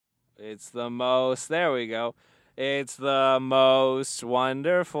It's the most. There we go. It's the most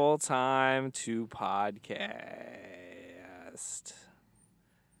wonderful time to podcast.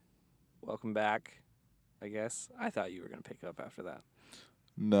 Welcome back, I guess. I thought you were going to pick up after that.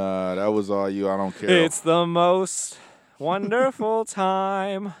 Nah, that was all you. I don't care. It's the most wonderful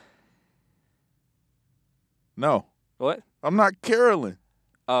time. No, What? I'm not caroling.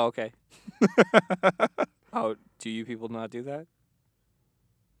 Oh, okay. Oh, do you people not do that?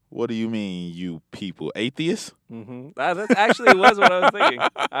 What do you mean, you people? Atheists? Mm-hmm. That actually was what I was thinking.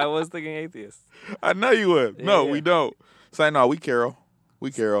 I was thinking atheist. I know you would. No, Yeah. we don't. Say, no, we carol.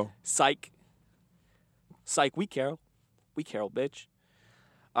 We carol. Psych. Psych, we carol. We carol, bitch.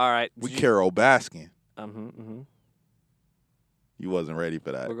 All right. We Carol Baskin. Mm-hmm. You wasn't ready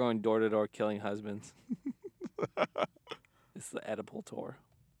for that. We're going door to door killing husbands. It's the Oedipal tour.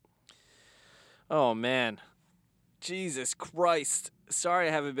 Oh, man. Jesus Christ. Sorry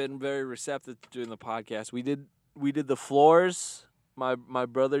I haven't been very receptive to doing the podcast. We did the floors. My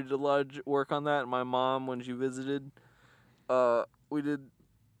brother did a lot of work on that. And my mom, when she visited, we did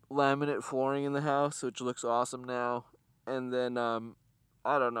laminate flooring in the house, which looks awesome now. And then,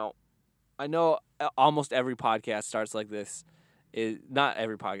 I don't know. I know almost every podcast starts like this. Not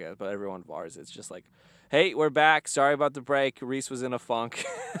every podcast, but every one of ours. It's just like, hey, we're back. Sorry about the break. Reese was in a funk.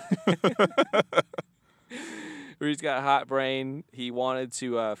 Reese got a hot brain. He wanted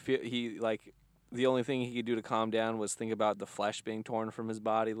to the only thing he could do to calm down was think about the flesh being torn from his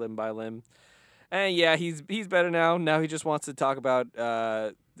body limb by limb. And yeah, he's better now. Now he just wants to talk about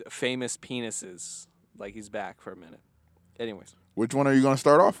famous penises. Like he's back for a minute. Anyways, Which one are you going to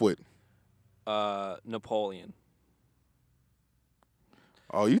start off with? Napoleon.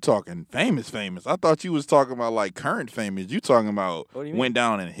 Oh, you talking famous. I thought you was talking about like current famous. You talking about What do you mean? went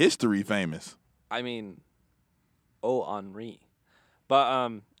down in history famous. I mean, Henri. But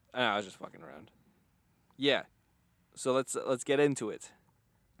I was just fucking around. Yeah. So let's get into it.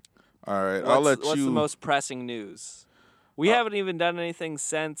 All right, I'll let What's you. the most pressing news? We haven't even done anything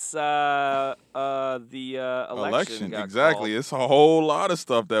since the election. Got Exactly. called. It's a whole lot of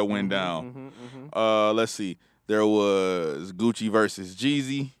stuff that went down. Mm-hmm, mm-hmm. Let's see. There was Gucci versus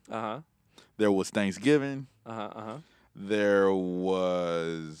Jeezy. Uh-huh. There was Thanksgiving. Uh-huh. There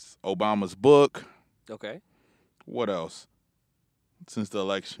was Obama's book. Okay. What else? Since the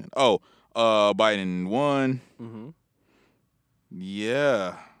election. Oh, Biden won. Mm-hmm.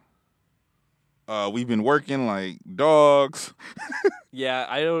 Yeah. We've been working like dogs. Yeah,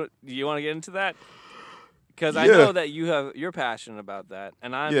 Do you want to get into that? Because I Yeah. know that you're passionate about that,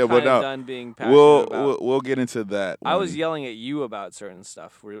 and I'm Yeah, kind but of no, done being passionate about. We'll get into that. I was one. yelling at you about certain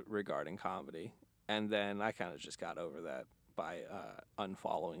stuff regarding comedy, and then I kind of just got over that by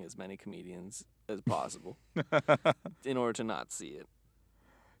unfollowing as many comedians as possible in order to not see it.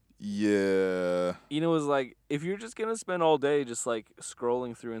 Yeah. Ina was like, if you're just gonna spend all day just like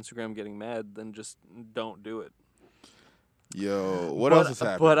scrolling through Instagram getting mad, then just don't do it. Yo, what else is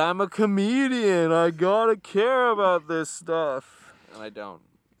happening? But I'm a comedian. I gotta care about this stuff. And I don't.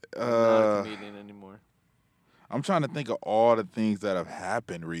 I'm not a comedian anymore. I'm trying to think of all the things that have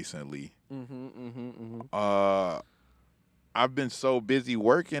happened recently. I've been so busy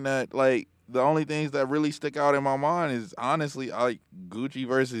working that like the only things that really stick out in my mind is honestly like Gucci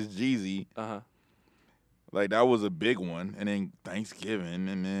versus Jeezy. Uh-huh. Like that was a big one, and then Thanksgiving,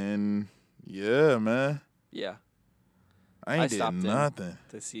 and then yeah, man, Yeah. I ain't stopped did in. nothing.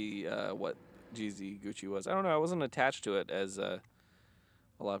 To see what Jeezy Gucci was. I don't know. I wasn't attached to it as a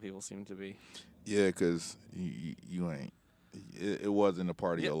lot of people seem to be. Yeah, cause you ain't. It wasn't a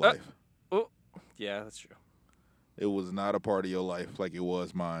part of Yeah, your life. Oh, yeah, that's true. It was not a part of your life like it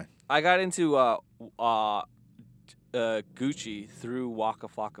was mine. I got into Gucci through Waka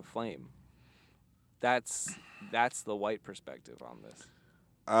Flocka Flame. That's the white perspective on this.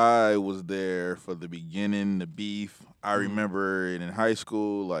 I was there for the beginning, the beef. I remember it in high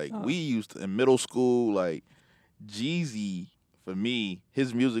school. Like we used to, in middle school, like Jeezy, for me,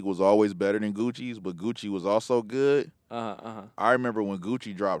 his music was always better than Gucci's, but Gucci was also good. I remember when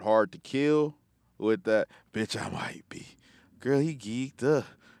Gucci dropped Hard to Kill with that, bitch, I might be. Girl, he geeked up.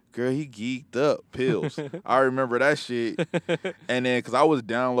 Pills. I remember that shit. And then, because I was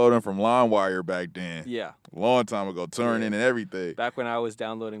downloading from LimeWire back then. Yeah. Long time ago, turning and everything. Back when I was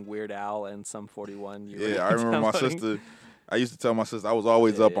downloading Weird Al and Sum 41. Yeah, I remember my sister. I used to tell my sister I was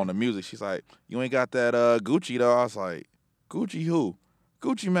always up on the music. She's like, "You ain't got that Gucci though." I was like, "Gucci who?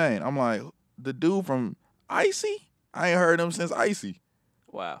 Gucci Mane." I'm like, "The dude from Icy? I ain't heard him since Icy."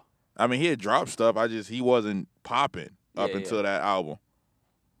 Wow. I mean, he had dropped stuff. He wasn't popping up Yeah, until that album.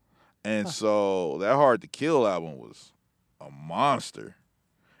 And so that Hard to Kill album was a monster.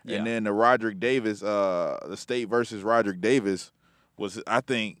 Yeah. And then the Roderick Davis, the State versus Roderick Davis was, I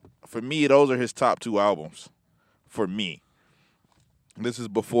think, for me, those are his top 2 albums. For me. This is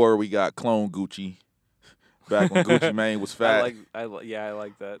before we got Clone Gucci. Back when Gucci Mane was fat. I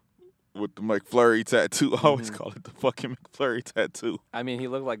like that. With the McFlurry tattoo. I always Mhm. call it the fucking McFlurry tattoo. I mean, he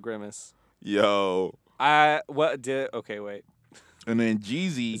looked like Grimace. Yo. Okay, wait. And then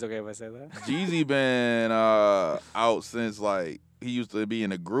Jeezy. It's okay if I say that? Jeezy been out since, like, he used to be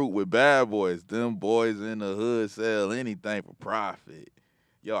in a group with Bad Boys. Them boys in the hood sell anything for profit.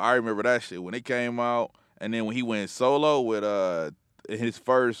 Yo, I remember that shit when it came out. And then when he went solo with his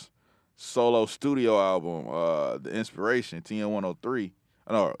first solo studio album, The Inspiration, TN-103.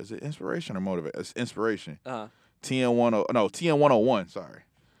 No, is it Inspiration or Motivate? It's Inspiration. Uh-huh. TN-101, sorry.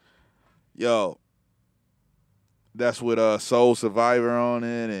 Yo, that's with Soul Survivor on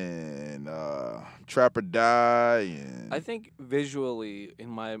it and Trap or Die. And I think visually,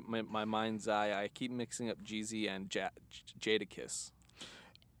 in my mind's eye, I keep mixing up Jeezy and Jadakiss.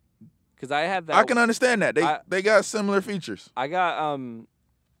 Because I had that. I can understand that. They got similar features. I got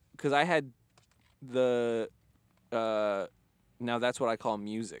because I had the now that's what I call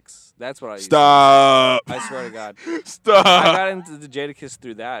musics. That's what I used Stop. I swear to God. Stop. I got into the Jadakiss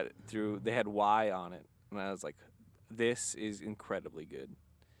through they had Y on it, and I was like, this is incredibly good.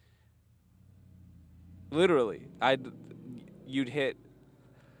 Literally, you'd hit.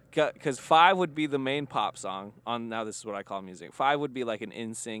 Because 5 would be the main pop song on Now This Is What I Call Music. 5 would be like an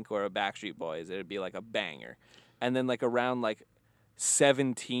NSYNC or a Backstreet Boys. It'd be like a banger. And then like around like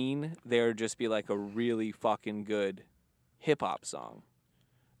 17, there would just be like a really fucking good hip hop song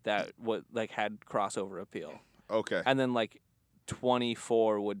that had crossover appeal. Okay. And then like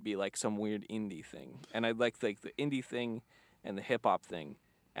 24 would be like some weird indie thing. And I'd like the indie thing and the hip hop thing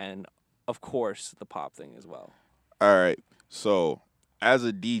and of course the pop thing as well. All right. So as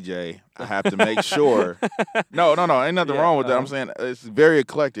a DJ, I have to make sure. No, ain't nothing wrong with that. I'm saying it's very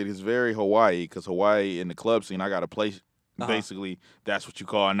eclectic. It's very Hawaii because Hawaii in the club scene, I got to play basically that's what you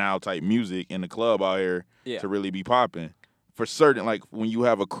call now type music in the club out here to really be popping. For certain, like when you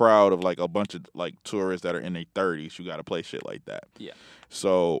have a crowd of like a bunch of like tourists that are in their 30s, you got to play shit like that. Yeah.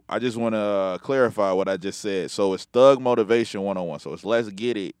 So I just want to clarify what I just said. So it's Thug Motivation 101. So it's Let's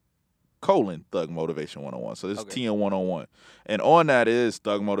Get It, Thug Motivation 101. So this is TN-101. And on that is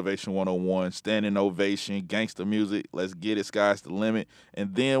Thug Motivation 101, Standing Ovation, Gangsta Music, Let's Get It, Sky's the Limit.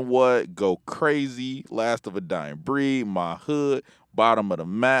 And then what? Go Crazy, Last of a Dying Breed, My Hood, Bottom of the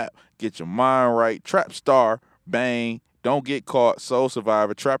Map, Get Your Mind Right, Trap Star, Bang, Don't Get Caught, Soul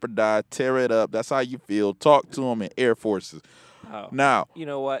Survivor, Trap or Die, Tear It Up, That's How You Feel, Talk to Them, and Air Forces. Oh. Now, you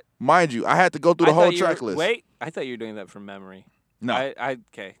know what? Mind you, I had to go through the whole track list. Wait, I thought you were doing that from memory. No.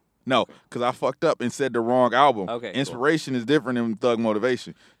 Okay. No, because I fucked up and said the wrong album. Okay, Inspiration is different than Thug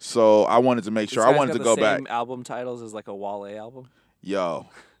Motivation. So I wanted to make sure. I wanted to go back. Same album titles as like a Wale album? Yo,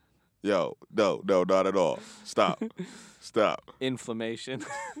 no, not at all. Stop. Inflammation.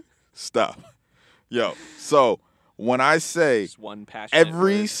 Stop. Yo, so when I say Just one passionate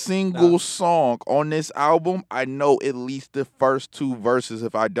every word. single song on this album, I know at least the first 2 verses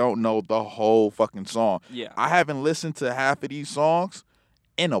if I don't know the whole fucking song. Yeah. I haven't listened to half of these songs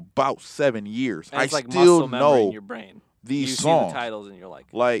in about 7 years. And it's I like still muscle memory in know your brain. these you songs. see the titles and you're like,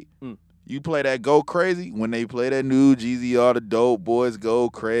 You play that Go Crazy, when they play that new Jeezy, all the dope boys go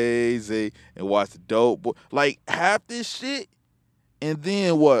crazy and watch the dope boy. Like half this shit, and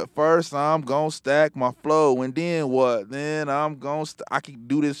then what? First I'm gonna stack my flow, and then what? Then I'm gonna I can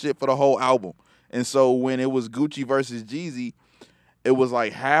do this shit for the whole album. And so when it was Gucci versus Jeezy, it was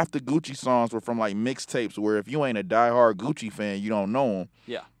like half the Gucci songs were from like mixtapes where if you ain't a diehard Gucci fan, you don't know them.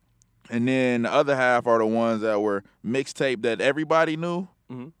 yeah. And then the other half are the ones that were mixtape that everybody knew.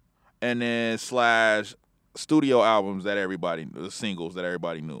 Mm-hmm. And then / studio albums that everybody knew, the singles that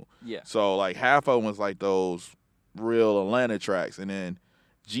everybody knew. Yeah. So like half of them was like those real Atlanta tracks. And then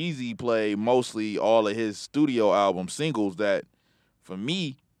Jeezy played mostly all of his studio album singles that, for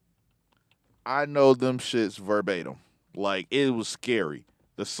me, I know them shits verbatim. Like, it was scary.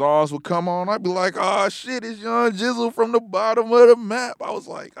 The songs would come on, I'd be like, oh, shit, it's Young Jizzle from the bottom of the map. I was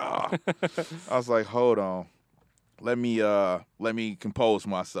like, I was like, hold on. Let me compose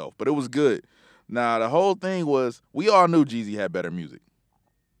myself. But it was good. Now, the whole thing was, we all knew Jeezy had better music.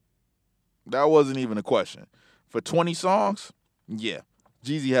 That wasn't even a question. For 20 songs, yeah,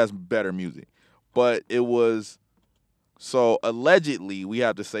 Jeezy has better music. But it was, so allegedly, we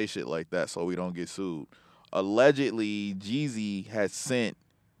have to say shit like that so we don't get sued. Allegedly, Jeezy had sent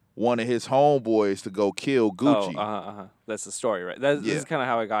one of his homeboys to go kill Gucci. Oh, That's the story, right? This is kind of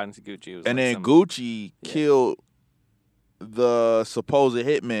how I got into Gucci. It was and like then Gucci killed the supposed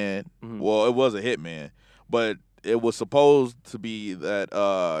hitman. Well, it was a hitman, but it was supposed to be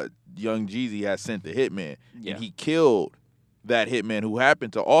that Young Jeezy had sent the hitman, and he killed that hitman who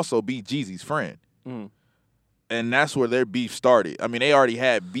happened to also be Jeezy's friend. And that's where their beef started. I mean, they already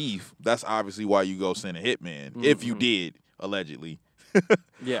had beef. That's obviously why you go send a hitman, if you did, allegedly.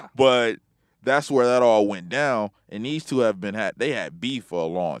 Yeah. But that's where that all went down. And these two they had beef for a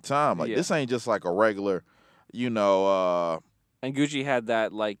long time. Like, this ain't just like a regular, And Gucci had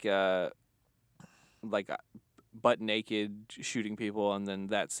that, butt naked shooting people, and then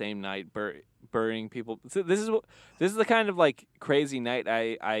that same night burying people. So this is the kind of crazy night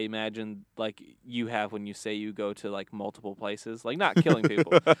I imagine you have when you say you go to multiple places, not killing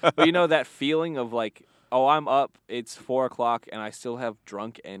people, but that feeling of oh, I'm up, it's 4:00 and I still have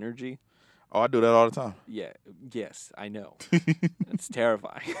drunk energy. Oh, I do that all the time. Yeah, yes, I know. It's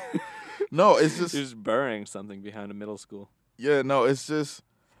terrifying. No, it's just you're just burying something behind a middle school. Yeah, no, it's just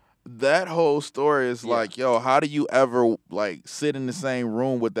that whole story is yo, how do you ever sit in the same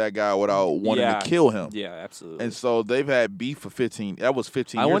room with that guy without wanting to kill him? Yeah, absolutely. And so they've had beef for 15. That was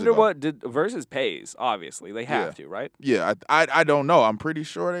 15 years ago. I wonder what did Versus pays. Obviously, they have to, right? Yeah, I don't know. I'm pretty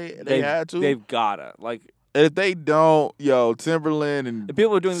sure they had to. They've gotta if they don't, Timberland and if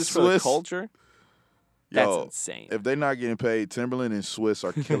people are doing this Swiss, for the culture. That's insane. If they're not getting paid, Timberland and Swiss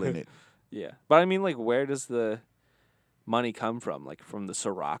are killing it. Yeah, but I mean, where does the money come from? From the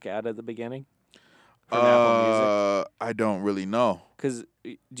Ciroc ad at the beginning? From Apple Music? I don't really know. Because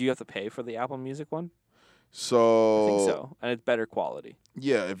do you have to pay for the Apple Music one? So I think so, and it's better quality.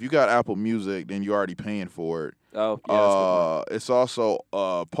 Yeah, if you got Apple Music, then you're already paying for it. Oh, yeah. It's also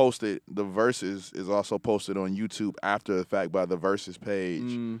posted. The Versus is also posted on YouTube after the fact by the Versus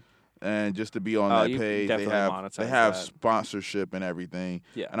page. And just to be on that page, they have sponsorship and everything.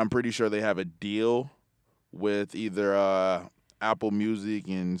 Yeah. And I'm pretty sure they have a deal with either Apple Music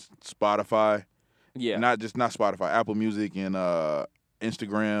and Spotify. Yeah. Not Spotify, Apple Music and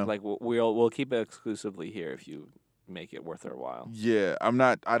Instagram. We'll keep it exclusively here if you make it worth our while. Yeah,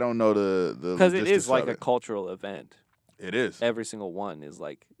 I don't know the because it is a cultural event. It is. Every single one is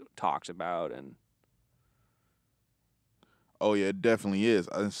talked about and. Oh yeah, it definitely is.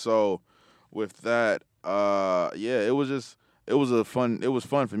 And so with that, it was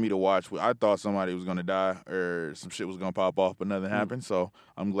fun for me to watch. I thought somebody was gonna die or some shit was gonna pop off, but nothing happened. So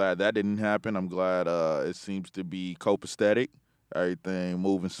I'm glad that didn't happen. I'm glad it seems to be copacetic. Everything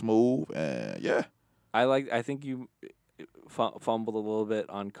moving smooth, and yeah. I think you fumbled a little bit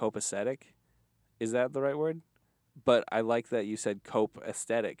on copacetic. Is that the right word? But I like that you said cope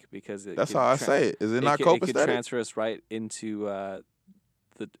aesthetic because that's how I say it. Is it not copacetic? It could transfer us right into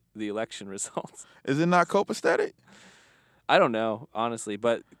the election results. Is it not copacetic? I don't know, honestly,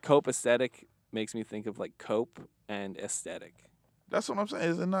 but cope aesthetic makes me think of cope and aesthetic. That's what I'm saying.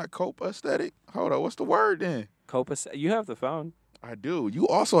 Is it not cope aesthetic? Hold on, what's the word then? Cope. You have the phone. I do. You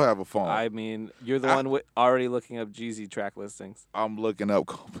also have a phone. I mean, you're the one already looking up Jeezy track listings. I'm looking up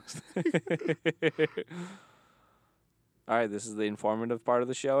cope aesthetic. All right, this is the informative part of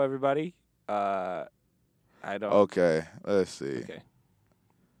the show, everybody. I don't. Okay, let's see.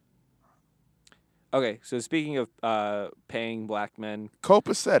 Okay, so speaking of paying black men,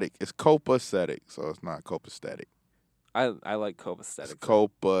 copacetic. It's copacetic, so it's not copacetic. I like copacetic. It's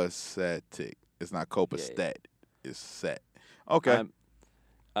copacetic. It's not copacetic. Yeah. It's set. Okay.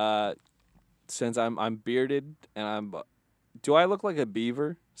 Since I'm bearded and do I look like a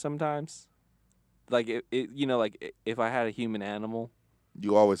beaver sometimes? If I had a human animal.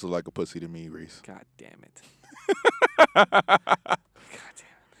 You always look like a pussy to me, Reese. God damn it. God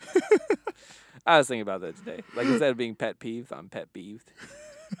damn it. I was thinking about that today. Instead of being pet peeved, I'm pet beeved.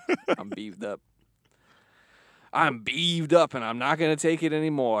 I'm beeved up. I'm beeved up, and I'm not going to take it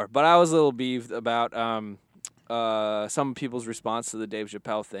anymore. But I was a little beeved about some people's response to the Dave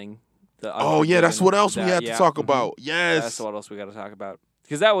Chappelle thing. That's what else we had to talk about. Yes. That's what else we got to talk about.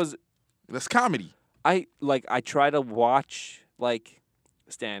 Because that's comedy. I try to watch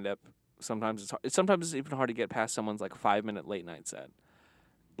stand up. Sometimes it's hard. Sometimes it's even hard to get past someone's 5-minute late night set.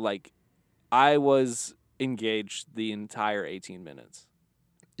 I was engaged the entire 18 minutes.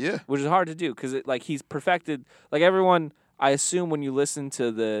 Yeah. Which is hard to do because he's perfected. Everyone, I assume when you listen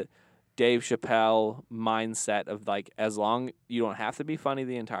to the Dave Chappelle mindset of as long you don't have to be funny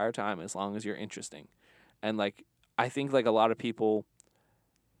the entire time as long as you're interesting, and I think a lot of people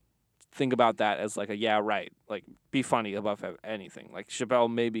think about that as be funny above anything. Chappelle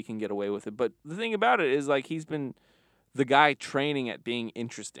maybe can get away with it, but the thing about it is he's been the guy training at being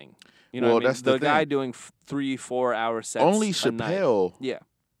interesting. You know, that's the guy doing 3-4 hour sets. Only Chappelle,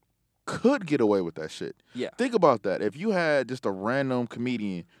 could get away with that shit. Yeah. Think about that. If you had just a random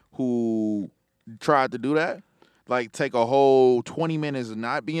comedian who tried to do that, like take a whole 20 minutes of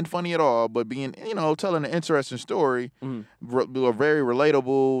not being funny at all, but being, telling an interesting story, very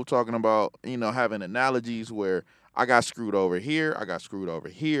relatable, talking about, having analogies where I got screwed over here, I got screwed over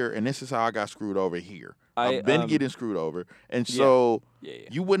here, and this is how I got screwed over here. I've been getting screwed over. And so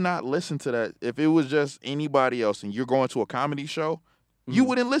you would not listen to that. If it was just anybody else and you're going to a comedy show, you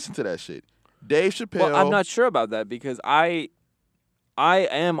wouldn't listen to that shit. Dave Chappelle. Well, I'm not sure about that because I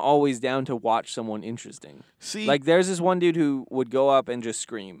am always down to watch someone interesting. See, like there's this one dude who would go up and just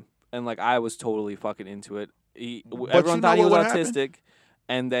scream, and like I was totally fucking into it. Everyone thought he was autistic,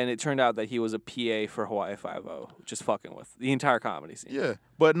 and then it turned out that he was a PA for Hawaii Five-0, just fucking with the entire comedy scene. Yeah,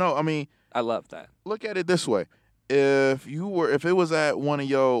 but no, I mean, I love that. Look at it this way: if it was at one of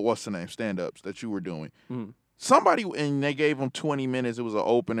your stand-ups that you were doing. Somebody, and they gave them 20 minutes. It was an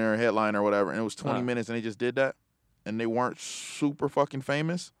opener, headliner, or whatever, and it was 20 minutes, and they just did that, and they weren't super fucking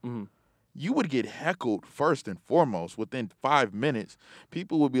famous. You would get heckled first and foremost within 5 minutes.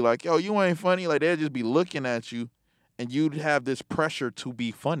 People would be like, yo, you ain't funny. Like, they'd just be looking at you, and you'd have this pressure to be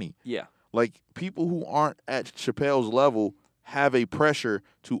funny. Yeah. Like, people who aren't at Chappelle's level have a pressure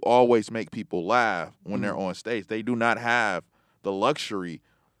to always make people laugh when they're on stage. They do not have the luxury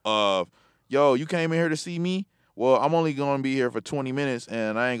of, yo, you came in here to see me? Well, I'm only going to be here for 20 minutes,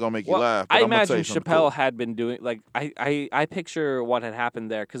 and I ain't going to make you laugh. I imagine Chappelle had been doing, like, I picture what had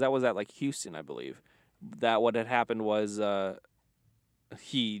happened there, because that was at, like, Houston, I believe. That what had happened was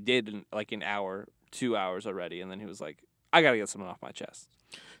he did, like, an hour, 2 hours already, and then he was like, I got to get something off my chest.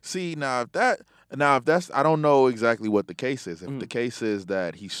 See, now if that's, I don't know exactly what the case is. If the case is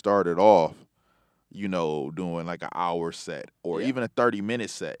that he started off, doing like an hour set or even a 30-minute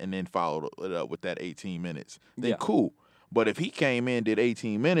set and then followed it up with that 18 minutes, then cool. But if he came in, did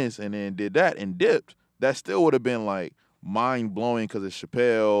 18 minutes and then did that and dipped, that still would have been like mind-blowing because it's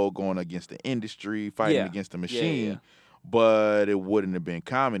Chappelle going against the industry, fighting against the machine. But it wouldn't have been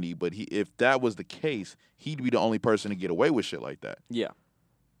comedy. But if that was the case, he'd be the only person to get away with shit like that. Yeah.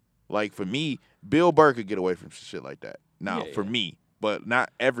 Like, for me, Bill Burr could get away from shit like that. Now, for me. But not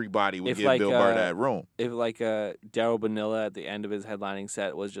everybody would give Bill Burr that room. If, like, Daryl Bonilla at the end of his headlining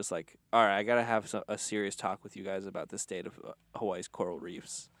set was just like, all right, I got to have a serious talk with you guys about the state of Hawaii's coral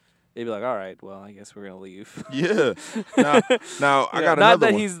reefs. They'd be like, all right, well, I guess we're going to leave. Yeah. Now I got another one. Not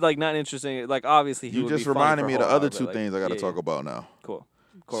that he's, like, not interesting. Like, obviously, he would be funny. You just reminded me of the other two things I got to talk about now. Cool.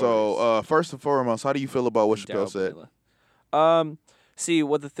 So, first and foremost, how do you feel about what Chappelle said? See,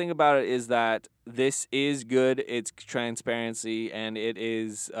 what the thing about it is that this is good. It's transparency, and it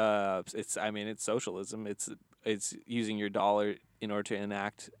is. It's socialism. It's using your dollar in order to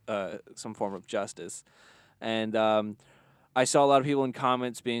enact some form of justice, and I saw a lot of people in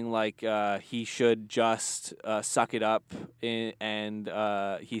comments being like, he should just suck it up, and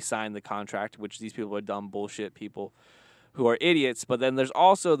he signed the contract, which these people are dumb bullshit people who are idiots. But then there's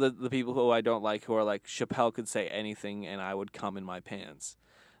also the people who I don't like, who are like, Chappelle could say anything and I would come in my pants.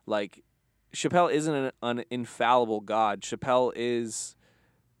 Like, Chappelle isn't an infallible god. Chappelle is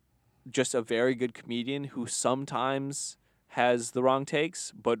just a very good comedian who sometimes has the wrong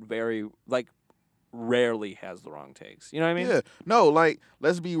takes, but very, like, rarely has the wrong takes. You know what I mean? Yeah. No, like,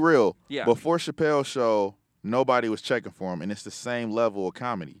 let's be real. Yeah. Before Chappelle's show, nobody was checking for him, and it's the same level of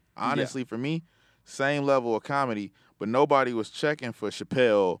comedy. Honestly, for me, same level of comedy, but nobody was checking for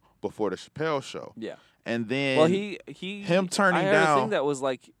Chappelle before the Chappelle show. Yeah. And then him turning down. I heard a thing that was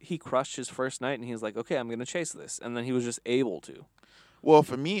like, he crushed his first night, and he was like, okay, I'm going to chase this. And then he was just able to. Well,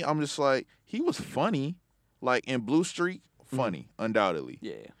 for me, I'm just like, he was funny. Like, in Blue Streak, funny, undoubtedly.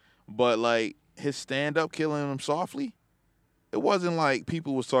 Yeah. But, like, his stand-up killing him softly, it wasn't like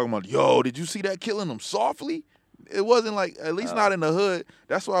people was talking about, yo, did you see that killing him softly? It wasn't like, at least not in the hood.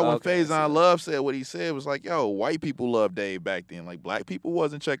 That's why when Faizon Love said what he said, it was like, yo, white people loved Dave back then. Like, black people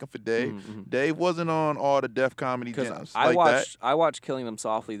wasn't checking for Dave. Dave wasn't on all the Def Comedy gems I watched Killing Them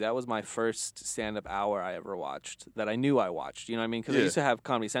Softly. That was my first stand-up hour I ever watched that I knew I watched. You know what I mean? Because I used to have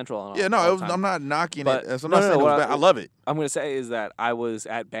Comedy Central on. Yeah, no, I'm not knocking it. I'm not saying it was bad. I love it. I'm going to say is that I was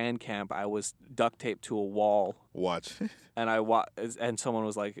at band camp. I was duct taped to a wall. Watch. And and someone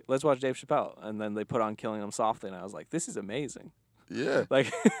was like, let's watch Dave Chappelle. And then they put on Killing Them Softly, and I was like, this is amazing. Yeah.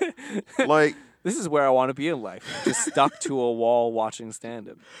 Like, like this is where I want to be in life. Just stuck to a wall watching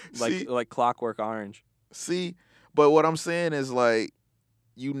stand-up. Like Clockwork Orange. See, but what I'm saying is, like,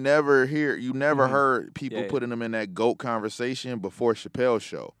 you never heard people putting them in that GOAT conversation before Chappelle's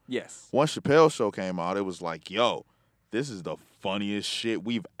show. Yes. Once Chappelle's show came out, it was like, yo, this is the funniest shit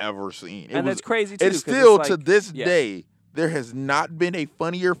we've ever seen. That's crazy, too. It's still, to this day, There has not been a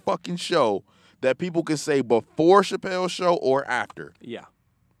funnier fucking show that people can say before Chappelle's show or after. Yeah,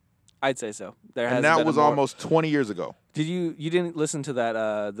 I'd say so. And that was almost 20 years ago. Did you didn't listen to that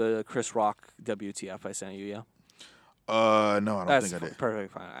the Chris Rock WTF I sent you? Yeah. No, I don't That's think I did. perfectly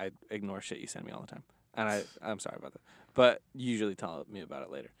fine. I ignore shit you send me all the time, and I'm sorry about that. But you usually tell me about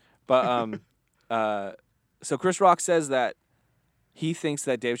it later. But so Chris Rock says that he thinks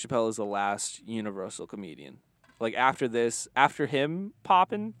that Dave Chappelle is the last Universal comedian. Like after this, after him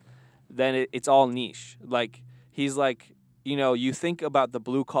popping, then it's all niche. Like he's like, you think about the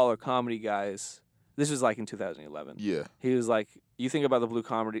blue collar comedy guys. This was like in 2011. Yeah. He was like, you think about the blue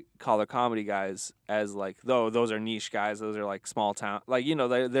collar comedy guys as like, though those are niche guys. Those are like small town, like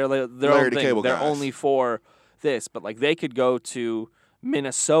they're their Larry own the thing. Cable They're Guys. only for this, but like they could go to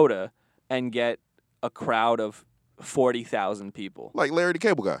Minnesota and get a crowd of 40,000 people. Like Larry the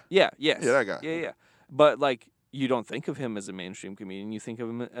Cable Guy. Yeah, yes. Yeah, that guy. Yeah. But like you don't think of him as a mainstream comedian. You think of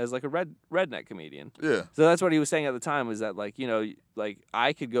him as like a redneck comedian. Yeah. So that's what he was saying at the time was that like, like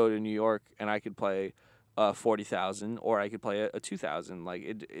I could go to New York and I could play 40,000 or I could play a 2,000 like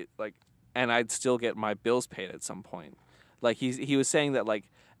it like and I'd still get my bills paid at some point. Like he was saying that like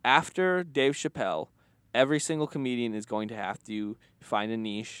after Dave Chappelle, every single comedian is going to have to find a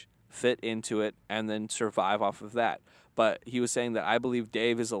niche, fit into it, and then survive off of that. But he was saying that I believe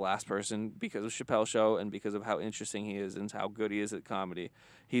Dave is the last person because of Chappelle's show and because of how interesting he is and how good he is at comedy.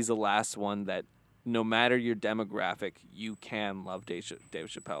 He's the last one that no matter your demographic, you can love Dave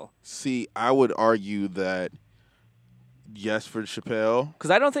Chappelle. See, I would argue that yes for Chappelle.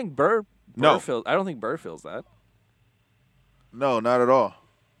 Because I don't think Burr No. feels. I don't think Burr feels that. No, not at all.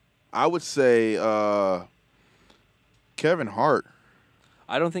 I would say Kevin Hart.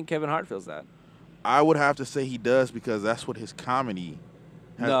 I don't think Kevin Hart feels that. I would have to say he does because that's what his comedy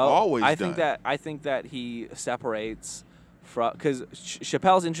has No, always I done. think that he separates from because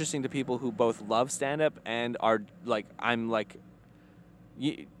Chappelle's interesting to people who both love stand up and are like I'm like,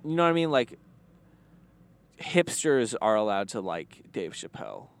 you know what I mean? Like hipsters are allowed to like Dave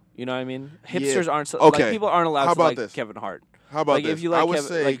Chappelle. You know what I mean? Hipsters aren't so, Okay. like people aren't allowed How to about like this? Kevin Hart. How about Like this? if you like I would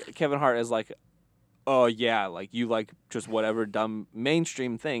say Kevin Hart as like, oh yeah, like you like just whatever dumb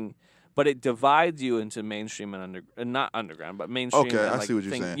mainstream thing. But it divides you into mainstream and not underground, but mainstream. Okay, and I like see what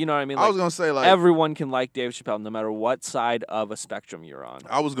you're saying. You know what I mean? I Like, was gonna say like everyone can like Dave Chappelle, no matter what side of a spectrum you're on.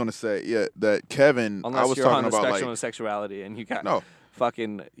 I was gonna say that Kevin. Unless I was you're on talking the about spectrum like of sexuality, and you got no.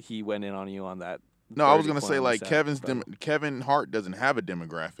 he went in on you on that. No, I was dirty gonna say porn like set, Kevin Hart doesn't have a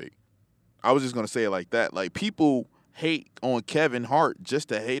demographic. I was just gonna say it like that. Like people hate on Kevin Hart just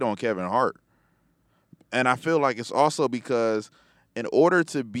to hate on Kevin Hart, and I feel like it's also because in order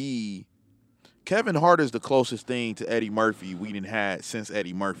to be Kevin Hart is the closest thing to Eddie Murphy we didn't had since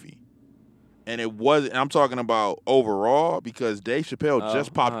Eddie Murphy, and it wasn't. I'm talking about overall because Dave Chappelle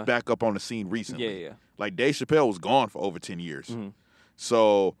just popped back up on the scene recently. Yeah. Like Dave Chappelle was gone for over 10 years. Mm-hmm.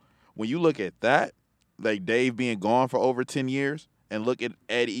 So when you look at that, like Dave being gone for over 10 years, and look at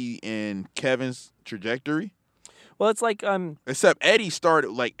Eddie and Kevin's trajectory. Well, it's like Except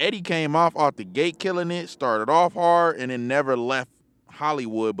Eddie came off the gate killing it, started off hard, and then never left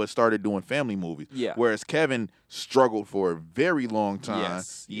Hollywood but started doing family movies. Yeah. Whereas Kevin struggled for a very long time.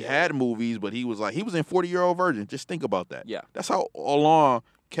 Yes. He had movies, but he was in 40-Year-Old Virgin. Just think about that. Yeah. That's how long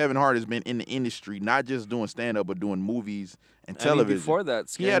Kevin Hart has been in the industry, not just doing stand-up, but doing movies and television. I mean, before that,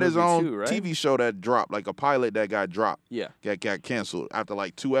 He had his Scary Movie own 2, right? TV show that dropped, like a pilot that got dropped, Yeah. got canceled after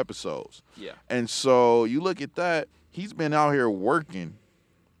like 2 episodes. Yeah. And so you look at that, he's been out here working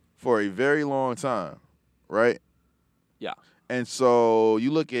for a very long time, right? Yeah. And so you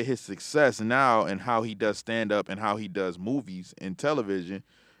look at his success now and how he does stand-up and how he does movies and television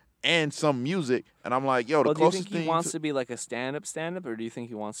and some music, and I'm like, yo, the Well, do you closest think he thing wants to be like a stand-up, or do you think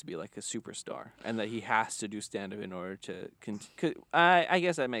he wants to be like a superstar, and that he has to do stand-up in order to? I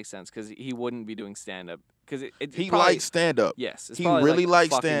guess that makes sense because he wouldn't be doing stand-up because he probably, likes stand-up. Yes, it's He probably, really like,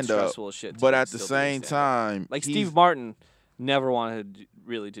 likes fucking stand-up, stressful as shit to but at the still be same doing stand-up. time, Like he's- Steve Martin never wanted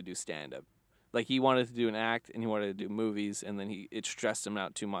really to do stand-up. Like he wanted to do an act and he wanted to do movies, and then it stressed him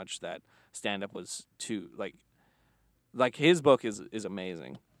out too much that stand-up was too like his book is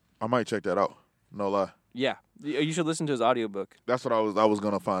amazing. I might check that out. No lie. Yeah, you should listen to his audiobook. That's what I was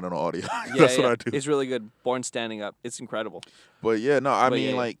gonna find on audio. Yeah, That's yeah. what I do. It's really good. Born Standing Up. It's incredible. But yeah, no, I But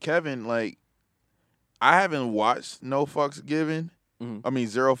mean, yeah. like Kevin, like I haven't watched No Fucks Given. Mhm. I mean,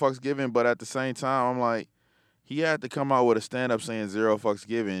 Zero Fucks Given, but at the same time, I'm like, he had to come out with a stand up saying Zero Fucks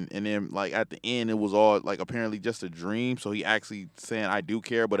Given, and then like at the end, it was all like apparently just a dream. So he actually saying I do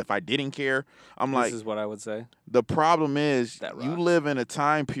care, but if I didn't care, I'm like, This is what I would say. the problem is That you rocks. live in a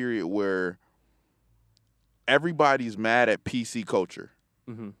time period where everybody's mad at PC culture.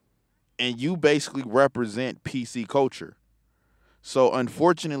 Mm-hmm. And you basically represent PC culture. So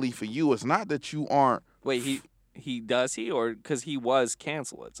unfortunately for you, it's not that you aren't. Wait, he or because he was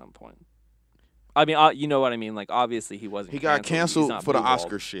canceled at some point. I mean, you know what I mean. Like, obviously, he wasn't. He got canceled canceled for the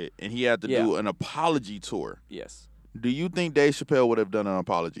Oscar shit, and he had to do an apology tour. Yes. Do you think Dave Chappelle would have done an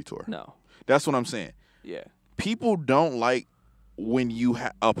apology tour? No. That's what I'm saying. Yeah. People don't like when you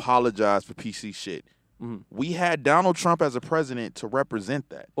apologize for PC shit. Mm-hmm. We had Donald Trump as a president to represent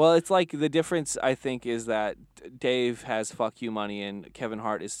that. Well, it's like the difference, I think, is that Dave has fuck you money, and Kevin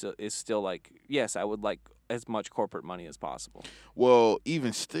Hart is still like, yes, I would like as much corporate money as possible. Well,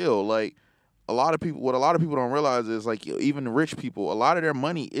 even still, like, what a lot of people don't realize is, like, even the rich people, a lot of their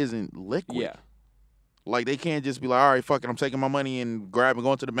money isn't liquid. Yeah. Like, they can't just be like, all right, fuck it, I'm taking my money and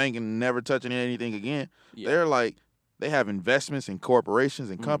going to the bank and never touching anything again. Yeah. They're like, they have investments in corporations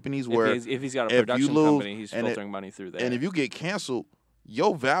and companies where if he's got a production company, he's filtering money through there. And if you get canceled,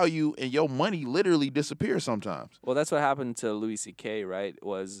 your value and your money literally disappears sometimes. Well, that's what happened to Louis C.K., right?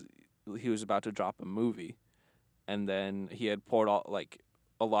 Was he was about to drop a movie, and then he had poured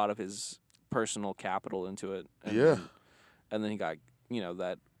a lot of his personal capital into it. And then he got,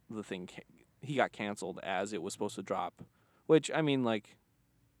 he got canceled as it was supposed to drop, which, I mean, like,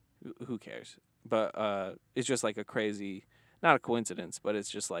 who cares? But it's just like a crazy, not a coincidence, but it's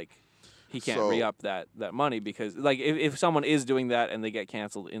just like he can't re-up that money because, like, if someone is doing that and they get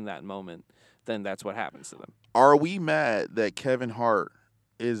canceled in that moment, then that's what happens to them. Are we mad that Kevin Hart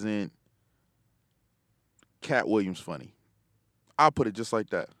isn't Cat Williams funny? I'll put it just like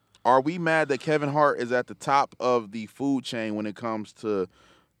that. Are we mad that Kevin Hart is at the top of the food chain when it comes to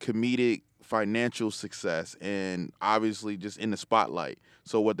comedic financial success and obviously just in the spotlight?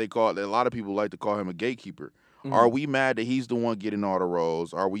 So what a lot of people like to call him a gatekeeper. Mm-hmm. Are we mad that he's the one getting all the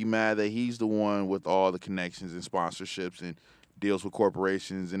roles? Are we mad that he's the one with all the connections and sponsorships and deals with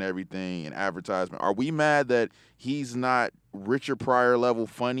corporations and everything and advertisement? Are we mad that he's not Richard Pryor level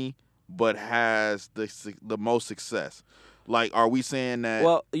funny but has the most success? Like, are we saying that?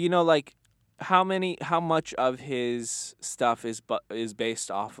 Well, like, how much of his stuff is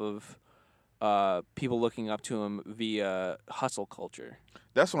based off of people looking up to him via hustle culture?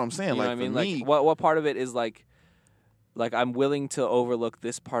 That's what I'm saying. You know like, what I mean? for me, like, what part of it is like I'm willing to overlook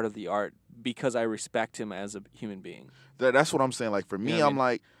this part of the art because I respect him as a human being. That's what I'm saying. Like, for me, I'm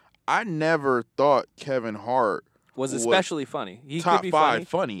like, I never thought Kevin Hart was especially funny. He top could be five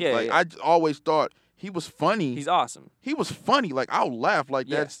funny. Yeah, like, yeah. I always thought he was funny. He's awesome. He was funny. Like, I'll laugh. Like,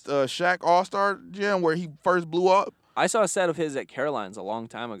 yes. That's Shaq All-Star Jam where he first blew up. I saw a set of his at Caroline's a long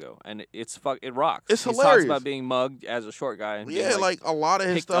time ago, and it rocks. It's he hilarious. Talks about being mugged as a short guy. And yeah, like a lot of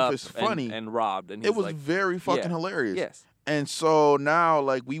his stuff is funny. And robbed. And it was very fucking hilarious. Yes. And so now,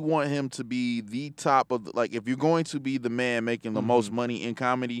 like, we want him to be the top of like, if you're going to be the man making the most money in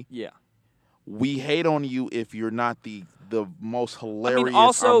comedy, we hate on you if you're not the most hilarious. I mean,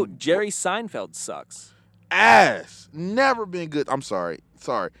 also, Jerry Seinfeld sucks. Ass. Never been good. I'm sorry.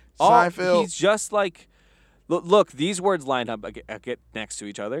 Seinfeld. He's just like, look, these words lined up get next to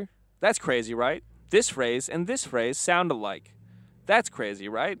each other. That's crazy, right? This phrase and this phrase sound alike. That's crazy,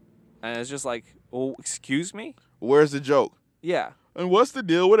 right? And it's just like, oh, excuse me? Where's the joke? Yeah. And what's the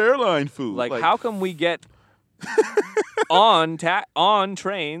deal with airline food? Like how come we get on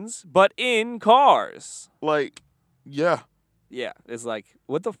trains but in cars? Like, yeah. Yeah, it's like,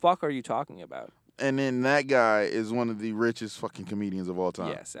 what the fuck are you talking about? And then that guy is one of the richest fucking comedians of all time.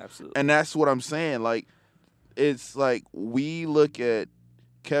 Yes, absolutely. And that's what I'm saying. Like, it's like we look at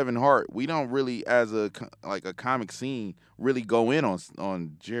Kevin Hart. We don't really, as a comic scene, really go in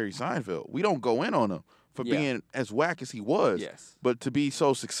on Jerry Seinfeld. We don't go in on him for being as whack as he was. Yes. But to be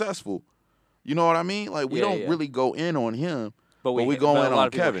so successful, you know what I mean? Like, we don't really go in on him, but we go in on Kevin. A lot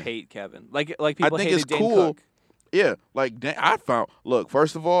of people hate Kevin. Like people I think hated it's Dane cool. Cook. Yeah, like look,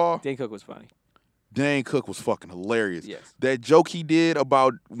 first of all, Dane Cook was funny. Dane Cook was fucking hilarious. Yes. That joke he did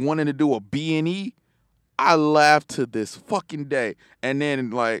about wanting to do a B&E, I laughed to this fucking day. And then,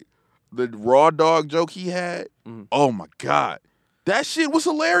 like, the raw dog joke he had, oh my God. That shit was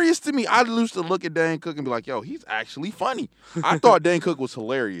hilarious to me. I used to look at Dane Cook and be like, yo, he's actually funny. I thought Dane Cook was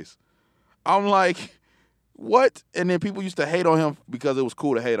hilarious. I'm like, what? And then people used to hate on him because it was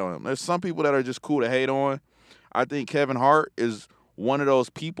cool to hate on him. There's some people that are just cool to hate on. I think Kevin Hart is one of those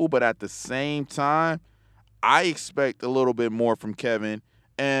people, but at the same time, I expect a little bit more from Kevin.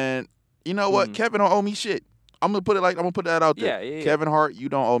 And you know what? Kevin don't owe me shit. I'm gonna put that out there. Yeah. Kevin Hart, you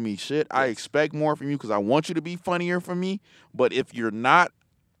don't owe me shit. Yes. I expect more from you because I want you to be funnier for me. But if you're not,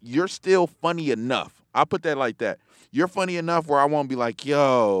 you're still funny enough. I'll put that like that. You're funny enough where I won't be like,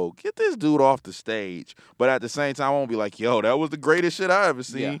 yo, get this dude off the stage. But at the same time, I won't be like, yo, that was the greatest shit I ever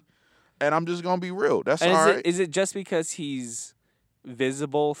seen. Yeah. And I'm just going to be real. That's And all right. is it just because he's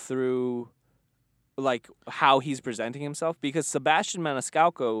visible through like how he's presenting himself? Because Sebastian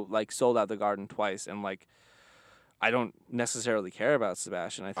Maniscalco like sold out the Garden twice, and like I don't necessarily care about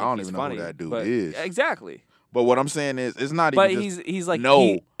Sebastian. I think don't he's even know who funny, that dude but- is. Exactly. But what I'm saying is, it's not But even just, he's like No.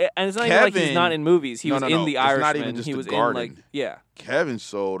 and it's not even like he's Kevin- not in movies. He No, was no, in no. The It's not Irishman. even just he The was in Garden. like yeah, Kevin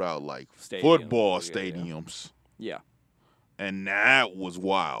sold out like Stadiums. football Yeah, yeah. stadiums. yeah, And that was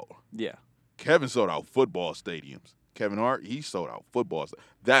wild. yeah. Kevin sold out football stadiums. Kevin Hart, he sold out football.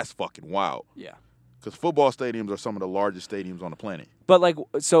 That's fucking wild. Yeah. Because football stadiums are some of the largest stadiums on the planet. But like,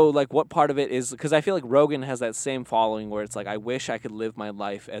 so like, what part of it is because I feel like Rogan has that same following where it's like, I wish I could live my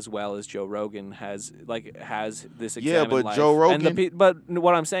life as well as Joe Rogan has this. Yeah, examined but life. Joe And Rogan- but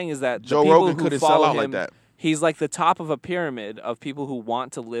what I'm saying is that Joe the people Rogan who couldn't sell follow out like him, that. He's like the top of a pyramid of people who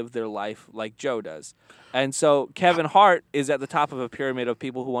want to live their life like Joe does, and so Kevin Hart is at the top of a pyramid of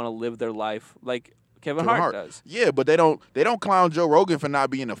people who want to live their life like Kevin Hart does. Yeah, but they don't clown Joe Rogan for not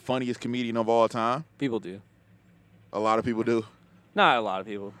being the funniest comedian of all time. People do, A lot of people do. not a lot of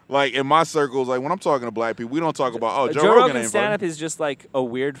people. Like in my circles, like when I'm talking to black people, we don't talk about Joe Joe Rogan Rogan's ain't stand-up funny. is just like a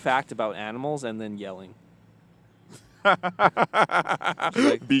weird fact about animals and then yelling.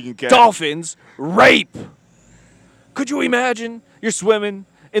 Vegan cat. Dolphins rape. Could you imagine? You're swimming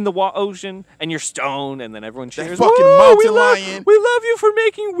in the ocean and you're stoned, and then everyone cheers. fucking "Woo, mountain lion." We love you for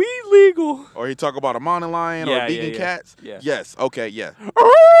making weed legal. Or he talk about a mountain lion Yeah, or vegan yeah. cats. Yeah. Yes. Okay. Yeah.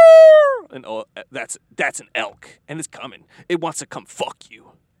 And that's an elk, and it's coming. It wants to come fuck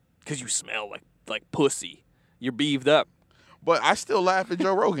you, cause you smell like pussy. You're beefed up. But I still laugh at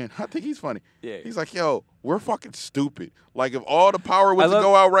Joe Rogan. I think he's funny. Yeah. He's like, yo, we're fucking stupid. Like, if all the power was I to love-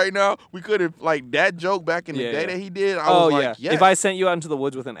 go out right now, we could have, like, that joke back in the Yeah, day yeah. that he did, I Oh was yeah. like, yes. If I sent you out into the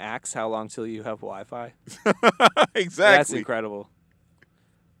woods with an axe, how long till you have Wi-Fi? That's Exactly. incredible.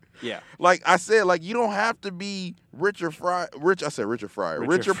 Yeah. Like I said, like, you don't have to be Richard Pryor. Richard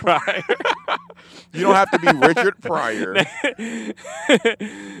Pryor. You don't have to be Richard Pryor.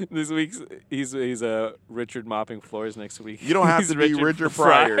 This week's he's Richard mopping floors next week. You don't have He's to be Richard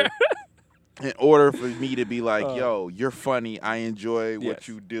Pryor in order for me to be like, yo, you're funny. I enjoy what Yes.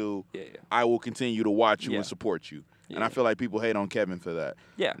 you do. Yeah, I will continue to watch you Yeah. and support you. And Yeah. I feel like people hate on Kevin for that.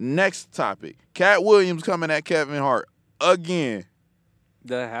 yeah. Next topic. Cat Williams coming at Kevin Hart again.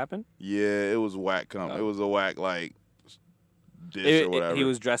 Did that happen? Yeah, it was whack. Oh. It was a whack, like, dish or whatever. He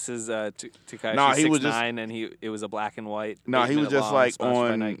was dressed as Tekashi Nah, he was just- 6ix9ine, and it was a black and white. No, he was 8-minute just long, like sponsored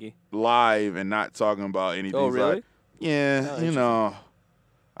by on Nike. live and not talking about anything. Oh, He's really? like, yeah, Oh, you interesting. know,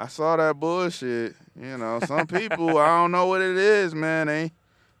 I saw that bullshit. You know, some people, I don't know what it is, man. They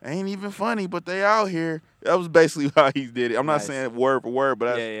ain't even funny, but they out here. That was basically how he did it. I'm not Nice. saying it word for word,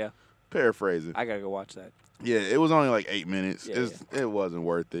 but that's Yeah. paraphrasing. I gotta go watch that. Yeah, it was only like 8 minutes. Yeah, It wasn't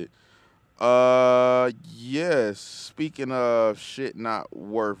worth it. Yes. Speaking of shit not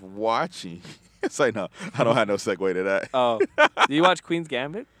worth watching. It's like, no, I don't have no segue to that. Oh, do you watch Queen's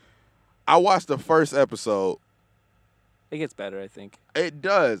Gambit? I watched the first episode. It gets better, I think. It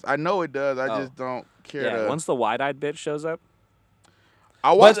does. I know it does. I Oh. just don't care Yeah. to. Once the wide-eyed bitch shows up.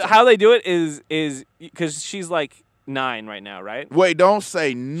 I watched. But how they do it is because she's like 9 right now, right? Wait, don't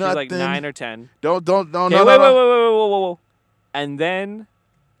say nothing. She's like 9 or 10. Don't. Okay, no, wait, no, wait, no. whoa. And then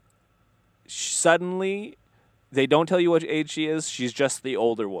suddenly they don't tell you what age she is. She's just the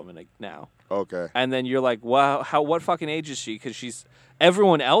older woman now. Okay. And then you're like, wow, what fucking age is she? Because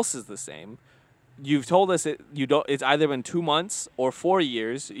everyone else is the same. You've told us it's either been 2 months or 4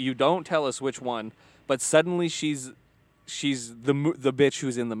 years. You don't tell us which one, but suddenly she's the bitch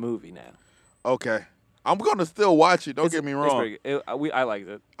who's in the movie now. Okay. I'm gonna still watch it. Don't It's- get me it's wrong. pretty good. I liked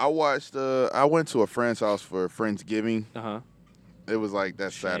it. I watched. I went to a friend's house for Friendsgiving. Uh-huh. It was like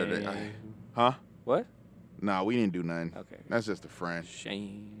that Saturday. Shame. Huh? What? Nah, we didn't do nothing. Okay. That's just a friend.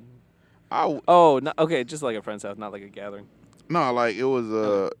 Shame. No, No, okay, just like a friend's house, not like a gathering. like it was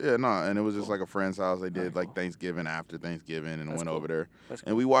and it was just like a friend's house. They did like cool. Thanksgiving after Thanksgiving and That's went cool. over there. That's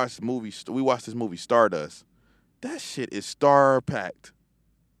And we watched this movie Stardust. That shit is star packed.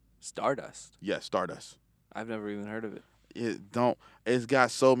 Stardust. Yeah, Stardust. I've never even heard of it. It's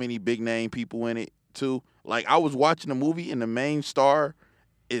got so many big name people in it too. Like I was watching the movie and the main star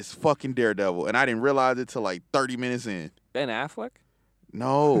is fucking Daredevil, and I didn't realize it till like 30 minutes in. Ben Affleck?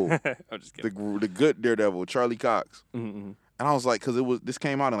 No, I'm just kidding. the good Daredevil, Charlie Cox. Mm-hmm. And I was like, because this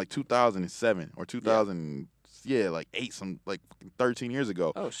came out in like 2007 or 2000, like 13 years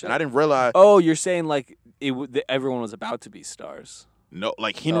ago. Oh shit. And I didn't realize. Oh, you're saying like everyone was about to be stars. No,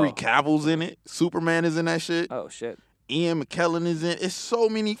 like Henry Oh. Cavill's in it. Superman is in that shit. Oh shit. Ian McKellen is in. It's so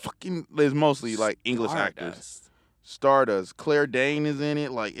many fucking. There's mostly like English actors. Stardust. Stardust. Claire Danes is in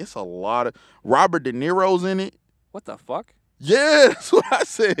it. Like it's a lot of. Robert De Niro's in it. What the fuck? Yeah, that's what I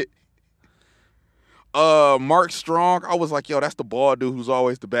said. Mark Strong. I was like, yo, that's the bald dude who's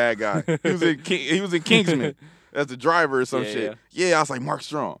always the bad guy. He was in Kingsman as the driver or some shit. Yeah, I was like Mark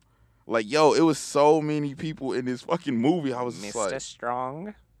Strong. Like, yo, it was so many people in this fucking movie. I was just Mr. like,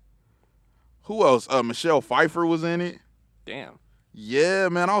 Strong. who else? Michelle Pfeiffer was in it. Damn. Yeah,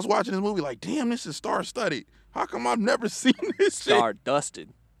 man. I was watching this movie like, damn, this is star-studded. How come I've never seen this shit? Star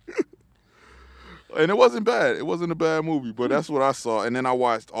dusted. And it wasn't bad. It wasn't a bad movie, but that's what I saw. And then I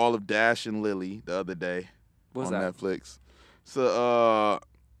watched all of Dash and Lily the other day What's on that? Netflix. It's a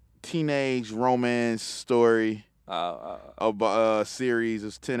teenage romance story about series.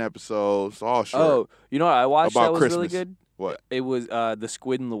 It's 10 episodes, all short. Oh, you know what I watched About that was really Christmas. good? What? It was The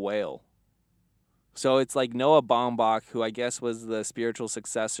Squid and the Whale. So it's like Noah Baumbach, who I guess was the spiritual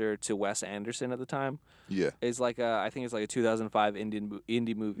successor to Wes Anderson at the time. Yeah. Is like I think it's like a 2005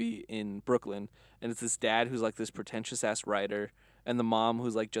 indie movie in Brooklyn, and it's this dad who's like this pretentious ass writer, and the mom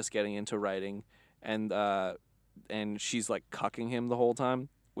who's like just getting into writing, and she's like cucking him the whole time,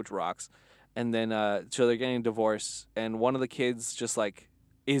 which rocks. And then so they're getting a divorce, and one of the kids just like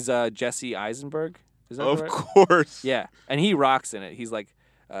is Jesse Eisenberg. Is that Of right? course. Yeah, and he rocks in it. He's like,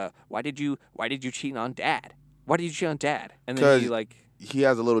 why did you cheat on Dad? Why did you cheat on Dad? And then he 'Cause like. He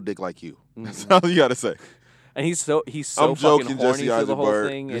has a little dick like you. Mhm. That's all you gotta say. And he's so I'm fucking joking, horny Jesse through the whole Eisenberg.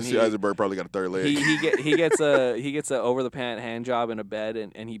 thing, and Jesse Eisenberg probably got a third leg. he gets a over the pant hand job in a bed,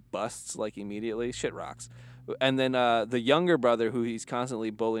 and he busts like immediately. Shit rocks. And then the younger brother, who he's constantly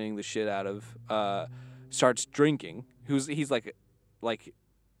bullying the shit out of, starts drinking. He's like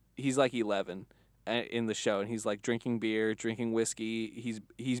 11 in the show, and he's like drinking beer, drinking whiskey.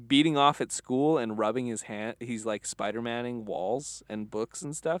 He's beating off at school and rubbing his hand. He's like Spider-Manning walls and books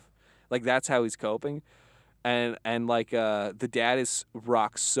and stuff. Like that's how he's coping. And like the dad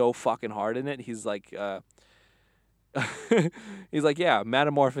rocks so fucking hard in it. He's like he's like, yeah,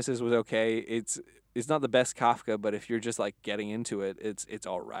 Metamorphosis was okay. It's not the best Kafka, but if you're just like getting into it, it's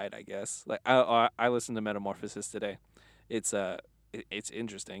all right, I guess. Like I listened to Metamorphosis today. It's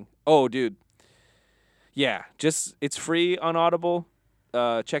interesting. Oh, dude. Yeah, it's free on Audible.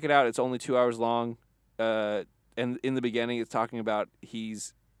 Check it out. It's only 2 hours long. And in the beginning, it's talking about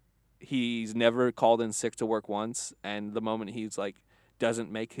he's never called in sick to work once, and the moment he's like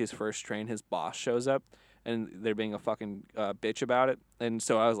doesn't make his first train, his boss shows up, and they're being a fucking bitch about it. And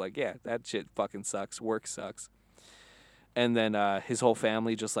so I was like, yeah, that shit fucking sucks. Work sucks. And then his whole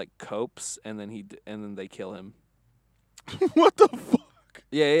family just like copes, and then they kill him. What the fuck?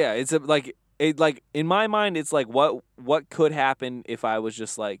 Yeah. It's like in my mind, it's like what could happen if I was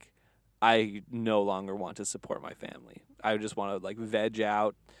just like, I no longer want to support my family. I just want to like veg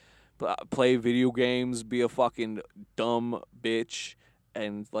out, play video games, be a fucking dumb bitch,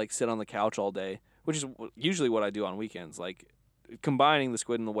 and like sit on the couch all day, which is usually what I do on weekends. Like combining The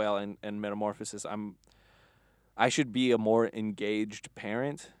Squid and the Whale and Metamorphosis, I should be a more engaged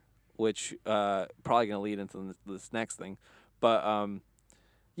parent, which probably gonna lead into this next thing, but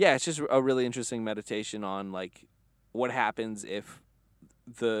yeah, it's just a really interesting meditation on like what happens if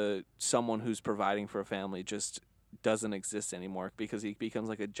someone who's providing for a family just doesn't exist anymore because he becomes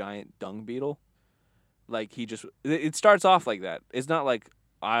like a giant dung beetle. Like it starts off like that. It's not like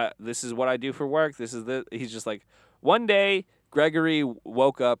this is what I do for work. He's just like, one day Gregory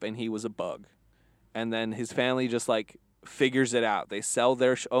woke up and he was a bug, and then his family just like figures it out. They sell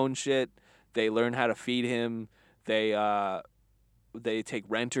their own shit. They learn how to feed him. They take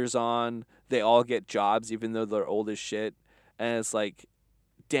renters on. They all get jobs even though they're old as shit. And it's like,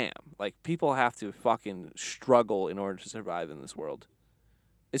 damn, like people have to fucking struggle in order to survive in this world.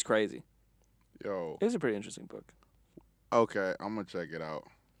 It's crazy. Yo. It's a pretty interesting book. Okay, I'm gonna check it out.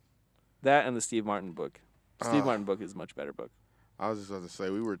 That and the Steve Martin book. Steve Martin book is a much better book I was just about to say,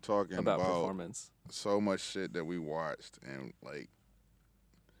 we were talking about about performance. so much shit that we watched, and like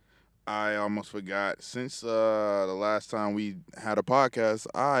I almost forgot. Since the last time we had a podcast,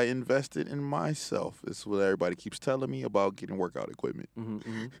 I invested in myself. This is what everybody keeps telling me about getting workout equipment.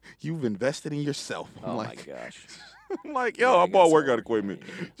 Mm-hmm. You've invested in yourself. Oh my gosh. I'm like, yo, Yeah, I I bought guess workout so. equipment.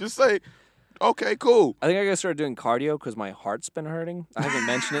 Just say, okay, cool. I think I gotta start doing cardio because my heart's been hurting. I haven't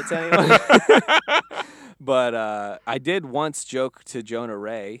mentioned it to anyone. But I did once joke to Jonah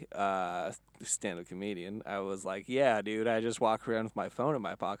Ray, stand-up comedian. I was like, "Yeah, dude, I just walk around with my phone in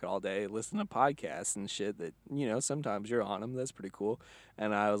my pocket all day, listen to podcasts and shit. That sometimes you're on them. That's pretty cool."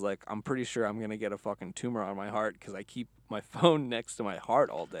 And I was like, "I'm pretty sure I'm gonna get a fucking tumor on my heart because I keep my phone next to my heart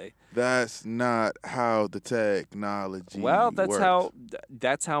all day." That's not how the technology Well, works.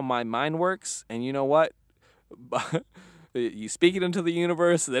 that's how my mind works. And you know what? You speak it into the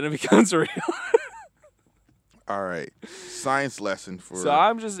universe, then it becomes real. All right. Science lesson for So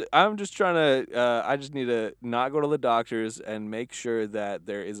I'm just trying to I just need to not go to the doctors and make sure that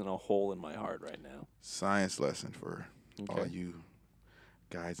there isn't a hole in my heart right now. science lesson for all Okay. you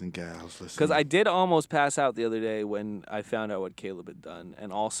guys and gals listening. Because I did almost pass out the other day when I found out what Caleb had done,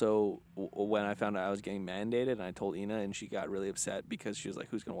 and also when I found out I was getting mandated, and I told Ina, and she got really upset because she was like,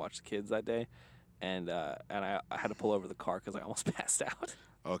 "Who's gonna watch the kids that day?" And I had to pull over the car because I almost passed out.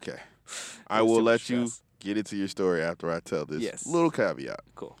 Okay. It I was will too much let you stress. get into your story after I tell this Yes. little caveat.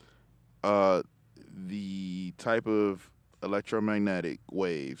 Cool. The type of electromagnetic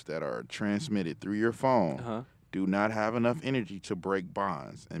waves that are transmitted through your phone Uh-huh. do not have enough energy to break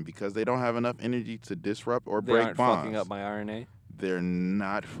bonds. And because they don't have enough energy to disrupt or They break aren't bonds, fucking up my RNA. they're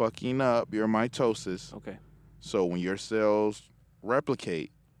not fucking up your mitosis. Okay. So when your cells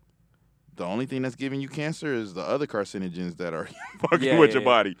replicate, the only thing that's giving you cancer is the other carcinogens that are fucking with your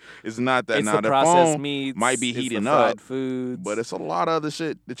body. It's not that It's now the the processed phone meats. might be it's the heating fried up, foods. but it's a lot of other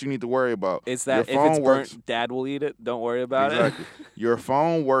shit that you need to worry about. It's that your if phone it's works, burnt, Dad will eat it. Don't worry about exactly. it. Your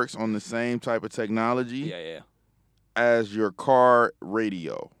phone works on the same type of technology Yeah. as your car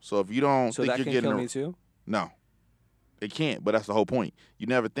radio. So if you don't So think that you're can getting kill me too. no, it can't. But that's the whole point. You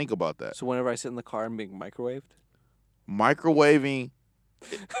never think about that. So whenever I sit in the car, I'm being microwaved. Microwaving.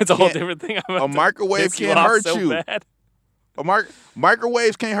 It's a whole Can't- different thing. I'm A about to microwave piss you can't off hurt so you. bad.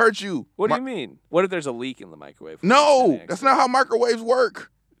 Microwaves can't hurt you. What do you mean? What if there's a leak in the microwave? No, that's not how microwaves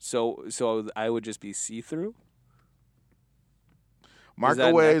work. So I would just be see through.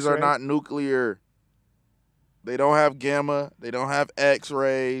 Microwaves are X-ray? not nuclear. They don't have gamma. They don't have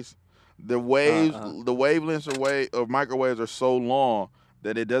X-rays. The waves, the wavelengths of microwaves are so long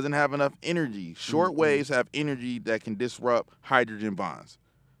that it doesn't have enough energy. Short waves have energy that can disrupt hydrogen bonds.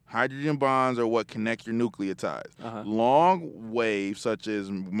 Hydrogen bonds are what connect your nucleotides. Long waves, such as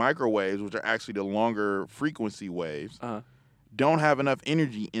microwaves, which are actually the longer frequency waves, don't have enough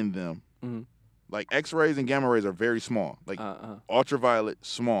energy in them. Like X-rays and gamma rays are very small. Like ultraviolet,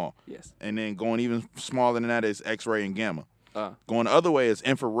 small. Yes. And then going even smaller than that is X-ray and gamma. Going the other way is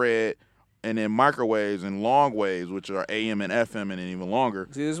infrared, and then microwaves and long waves, which are AM and FM, and then even longer.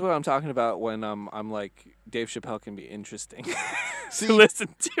 See, this is what I'm talking about when I'm like, Dave Chappelle can be interesting See, to listen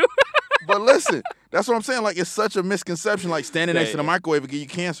to. But listen, that's what I'm saying. Like, it's such a misconception. Like, standing next to the microwave will give you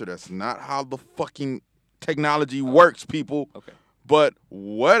cancer. That's not how the fucking technology works, people. Okay. But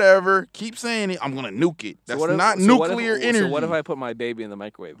whatever, keep saying it. I'm gonna nuke it. That's not nuclear energy. So what if I put my baby in the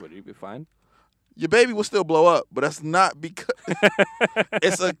microwave? Would it be fine? Your baby will still blow up, but that's not because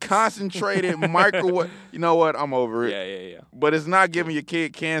it's a concentrated microwave. You know what? I'm over it. Yeah. But it's not giving your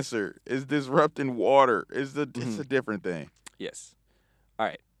kid cancer. It's disrupting water. It's a different thing. Yes. All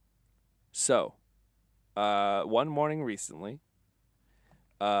right. So, one morning recently,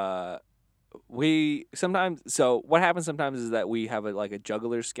 what happens sometimes is that we have a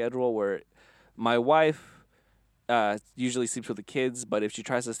juggler schedule where my wife usually sleeps with the kids, but if she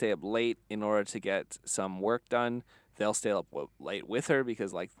tries to stay up late in order to get some work done, they'll stay up late with her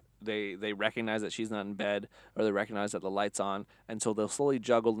because they recognize that she's not in bed or they recognize that the light's on, and so they'll slowly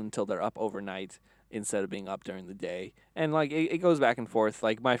juggle until they're up overnight instead of being up during the day. And it goes back and forth.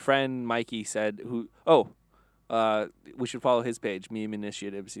 Like my friend Mikey said, we should follow his page, Meme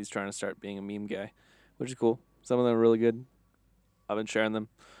Initiatives. He's trying to start being a meme guy, which is cool. Some of them are really good. I've been sharing them,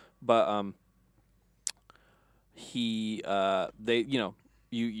 but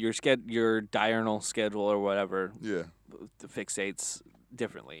your diurnal schedule or whatever, fixates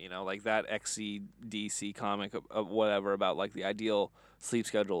differently. Like that XCDC comic of whatever about like the ideal sleep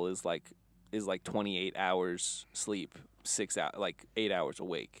schedule is like 28 hours sleep, 8 hours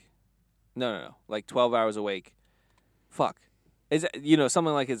awake. No, like 12 hours awake. Fuck. Is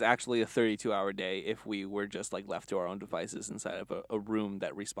something like it's actually a 32-hour day if we were just like left to our own devices inside of a room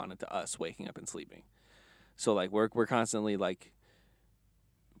that responded to us waking up and sleeping. So like we're constantly like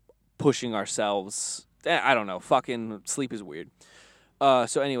pushing ourselves. I don't know. Fucking sleep is weird.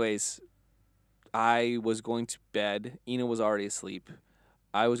 So anyways, I was going to bed. Ina was already asleep.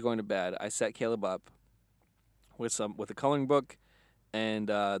 I was going to bed. I set Caleb up with a coloring book and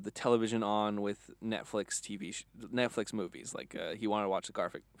the television on with Netflix movies. Like he wanted to watch the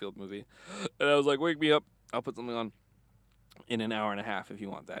Garfield movie, and I was like, "Wake me up! I'll put something on in an hour and a half if you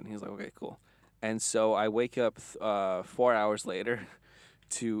want that." And he was like, "Okay, cool." And so I wake up 4 hours later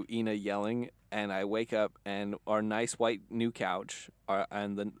to Ina yelling, and I wake up and our nice white new couch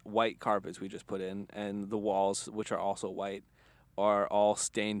and the white carpets we just put in and the walls, which are also white, are all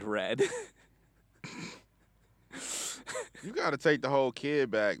stained red. You gotta take the whole kid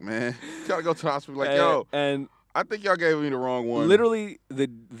back, man. You gotta go to the hospital. Like, and, yo, and I think y'all gave me the wrong one. literally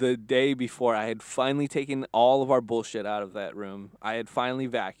the day before, I had finally taken all of our bullshit out of that room. I had finally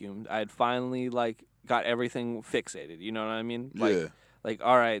vacuumed. I had finally like got everything fixated. You know what I mean? Yeah. Like,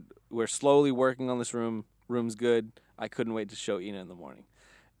 all right, we're slowly working on this room. Room's good. I couldn't wait to show Ina in the morning.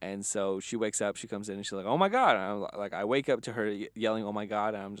 And so she wakes up, she comes in, and she's like, "Oh my God." And I'm like, I wake up to her yelling, "Oh my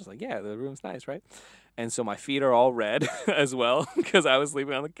God." And I'm just like, "Yeah, the room's nice, right?" And so my feet are all red as well because I was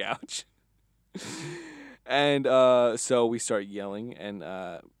sleeping on the couch. And so we start yelling, and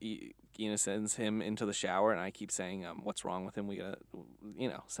Ina sends him into the shower, and I keep saying, "What's wrong with him? We gotta,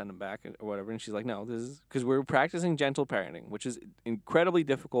 send him back or whatever." And she's like, "No, this is because we're practicing gentle parenting, which is incredibly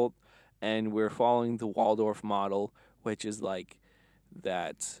difficult, and we're following the Waldorf model, which is like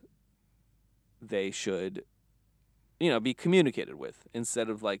that they should, be communicated with instead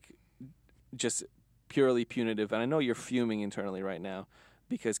of like just purely punitive." And I know you're fuming internally right now,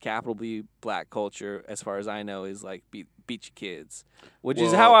 because capital B black culture, as far as I know, is like beat your kids, which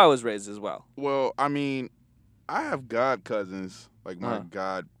is how I was raised as well. Well, I mean, I have god cousins, like my Uh-huh.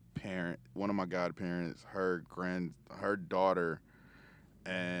 godparent, one of my godparents, her daughter,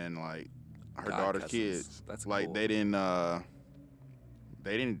 and like her God daughter's cousins. kids. That's like cool. they didn't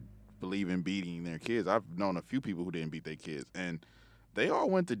believe in beating their kids. I've known a few people who didn't beat their kids, and they all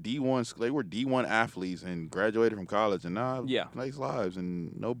went to D1. They were D1 athletes and graduated from college, and now Yeah. have nice lives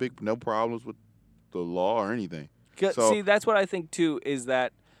and no problems with the law or anything. So See, that's what I think too, is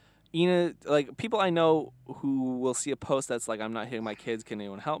that like people I know who will see a post that's like, "I'm not hitting my kids, can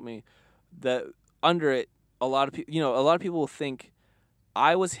anyone help me?" That under it, a lot of people, will think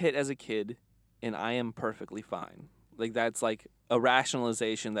I was hit as a kid and I am perfectly fine. Like that's like a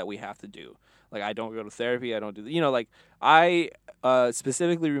rationalization that we have to do. Like I don't go to therapy, I don't do, like I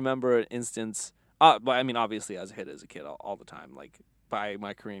specifically remember an instance. But I mean, obviously, I was hit as a kid all the time, like by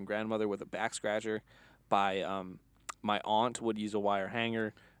my Korean grandmother with a back scratcher, by my aunt would use a wire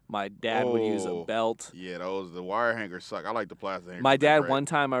hanger. My dad would use a belt. Yeah, the wire hangers suck. I like the plastic hangers. My dad, one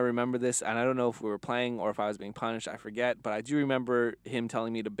time, I remember this, and I don't know if we were playing or if I was being punished. I forget, but I do remember him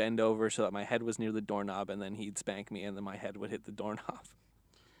telling me to bend over so that my head was near the doorknob, and then he'd spank me, and then my head would hit the doorknob.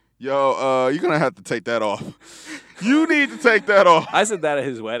 Yo, you're gonna have to take that off. You need to take that off. I said that at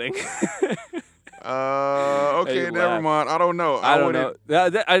his wedding. Okay, never mind. I don't know. I don't know.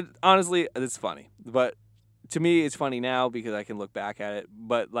 Honestly, it's funny, but to me, it's funny now because I can look back at it.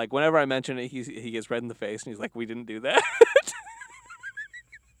 But like whenever I mention it, he gets red in the face and he's like, "We didn't do that."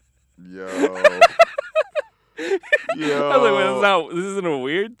 Yo. I was like, "Wait, this isn't a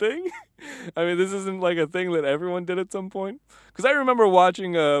weird thing." I mean, this isn't like a thing that everyone did at some point. Because I remember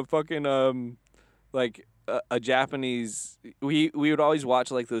watching a fucking like a Japanese. We would always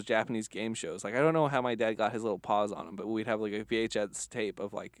watch like those Japanese game shows. Like I don't know how my dad got his little paws on them, but we'd have like a VHS tape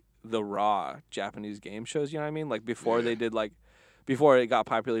of like the raw Japanese game shows. You know what I mean? Like before they did before it got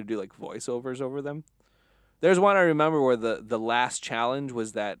popular to do like voiceovers over them. There's one I remember where the last challenge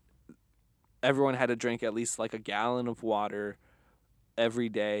was that everyone had to drink at least like a gallon of water every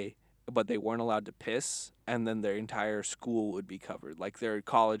day, but they weren't allowed to piss, and then their entire school would be covered. Like their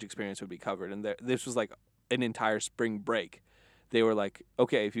college experience would be covered, and this was like an entire spring break. They were like,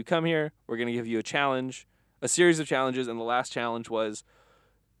 "Okay, if you come here, we're gonna give you a challenge, a series of challenges, and the last challenge was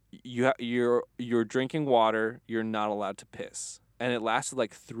you're drinking water, you're not allowed to piss." And it lasted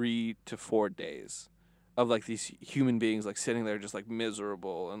like 3 to 4 days of like these human beings like sitting there just like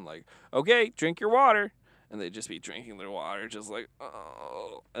miserable and like, "Okay, drink your water." And they'd just be drinking their water, just like,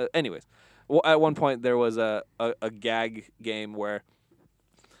 oh. Anyways, at one point there was a gag game where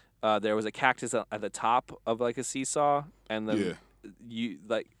there was a cactus at the top of like a seesaw, and then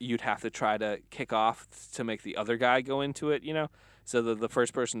you'd have to try to kick off to make the other guy go into it, So the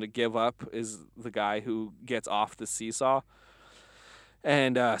first person to give up is the guy who gets off the seesaw.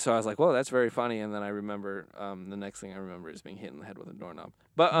 And so I was like, "Whoa, that's very funny." And then I remember the next thing I remember is being hit in the head with a doorknob.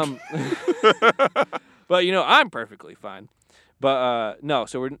 But but I'm perfectly fine. But no,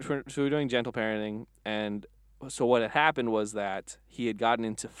 so we're doing gentle parenting, and so what had happened was that he had gotten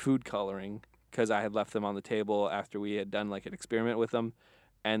into food coloring because I had left them on the table after we had done like an experiment with them,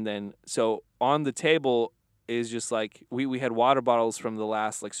 and then so on the table is just like we had water bottles from the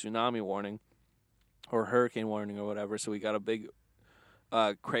last like tsunami warning or hurricane warning or whatever. So we got a big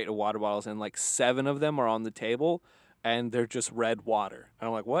crate of water bottles, and like 7 of them are on the table, and they're just red water. And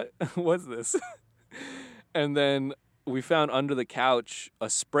I'm like, what? What's this? And then we found under the couch a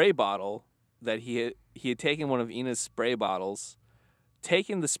spray bottle that he had taken one of Ina's spray bottles,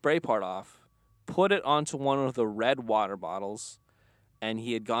 taken the spray part off, put it onto one of the red water bottles, and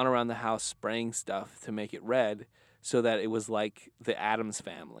he had gone around the house spraying stuff to make it red so that it was like the Addams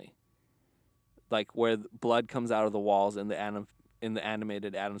Family. Like where blood comes out of the walls in the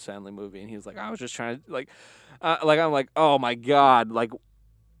animated Addams Family movie. And he was like, I was just trying to I'm like, oh my God. Like,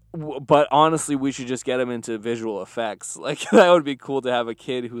 but honestly, we should just get him into visual effects. Like that would be cool to have a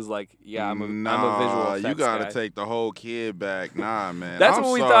kid who's like, yeah, I'm a visual effects you gotta guy. Take the whole kid back. Nah, man. That's I'm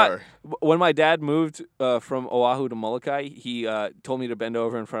what we sorry. thought. When my dad moved from Oahu to Molokai, he told me to bend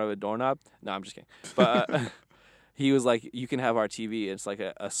over in front of a doorknob. No, I'm just kidding. But he was like, you can have our TV. It's like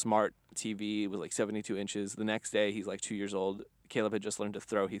a smart TV with like 72 inches. The next day, he's like 2 years old. Caleb had just learned to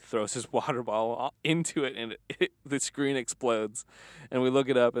throw. He throws his water bottle into it, and the screen explodes. And we look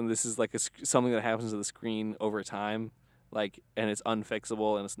it up, and this is like something that happens to the screen over time, like, and it's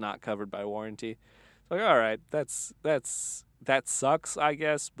unfixable, and it's not covered by warranty. It's like, all right, that sucks, I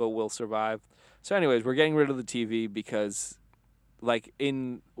guess, but we'll survive. So, anyways, we're getting rid of the TV because, like,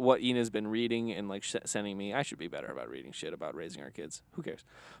 in what Ina's been reading and like sending me, I should be better about reading shit about raising our kids. Who cares?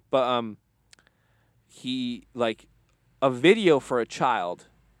 But he like. A video for a child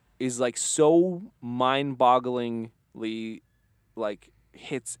is like so mind-bogglingly like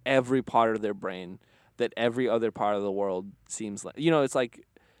hits every part of their brain that every other part of the world seems like, it's like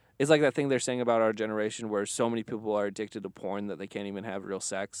that thing they're saying about our generation where so many people are addicted to porn that they can't even have real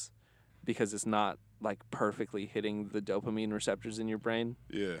sex because it's not like perfectly hitting the dopamine receptors in your brain.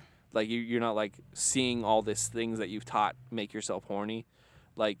 Yeah. Like you're not like seeing all these things that you've taught make yourself horny.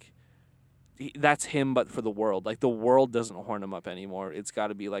 Like that's him, but for the world. Like, the world doesn't horn him up anymore. It's got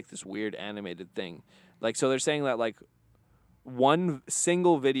to be, like, this weird animated thing. Like, so they're saying that, like, one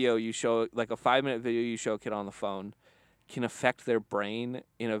single video you show, like a 5-minute video you show a kid on the phone can affect their brain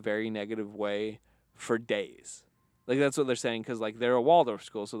in a very negative way for days. Like, that's what they're saying because, like, they're a Waldorf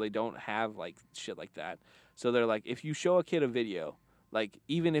school, so they don't have, like, shit like that. So they're like, if you show a kid a video, like,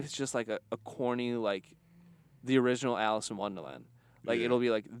 even if it's just, like, a corny, like, the original Alice in Wonderland, like, it'll be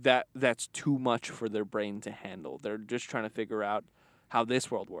like, that's too much for their brain to handle. They're just trying to figure out how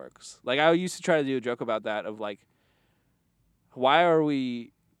this world works. Like, I used to try to do a joke about that of, like, why are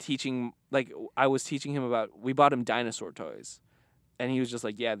we teaching, like, I was teaching him about, we bought him dinosaur toys. And he was just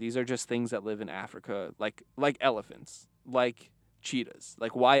like, yeah, these are just things that live in Africa, like elephants, like cheetahs.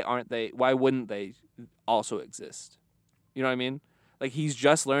 Like, why wouldn't they also exist? You know what I mean? Like, he's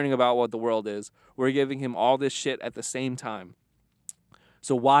just learning about what the world is. We're giving him all this shit at the same time.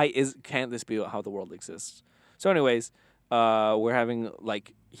 So can't this be how the world exists? So anyways, we're having,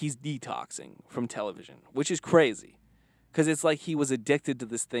 like, he's detoxing from television, which is crazy. Because it's like he was addicted to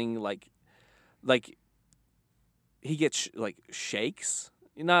this thing, like he gets, like, shakes.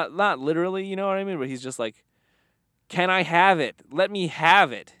 Not literally, you know what I mean? But he's just like, can I have it? Let me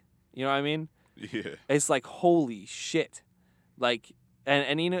have it. You know what I mean? Yeah. It's like, holy shit. Like,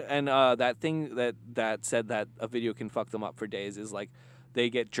 and that thing that said that a video can fuck them up for days is, like, they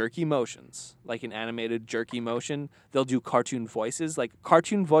get jerky motions, like an animated jerky motion. They'll do cartoon voices. Like,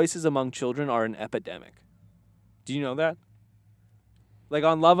 cartoon voices among children are an epidemic. Do you know that? Like,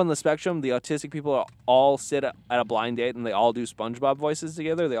 on Love on the Spectrum, the autistic people all sit at a blind date and they all do SpongeBob voices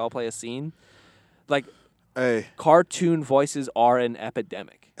together. They all play a scene. Like, hey, cartoon voices are an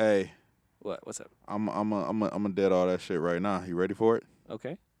epidemic. Hey. What's up? I'm a dead all that shit right now. You ready for it?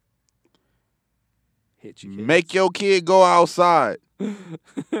 Okay. Hit you, kid. Make your kid go outside.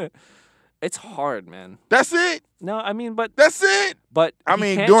 It's hard, man. That's it? No, I mean, but... That's it? But I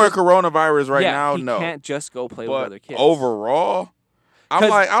mean, during coronavirus now, no. he can't just go play with other kids. Overall, I'm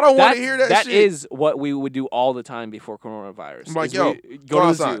like, I don't want to hear that shit. That is what we would do all the time before coronavirus. I'm like, go to the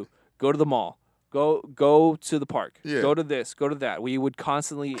outside. zoo, go to the mall, go to the park, yeah. Go to this, go to that. We would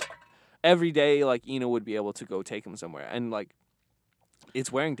constantly, every day, like, Ina would be able to go take him somewhere. And, like,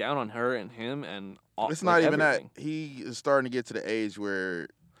 it's wearing down on her and him and all. It's not even everything. that. He is starting to get to the age where...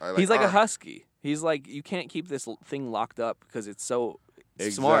 he's like a husky. He's like, you can't keep this thing locked up because it's so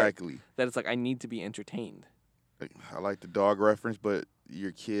smart that it's like, I need to be entertained. I like the dog reference, but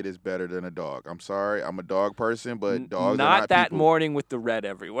your kid is better than a dog. I'm sorry, I'm a dog person, but dogs are not that people. Morning with the red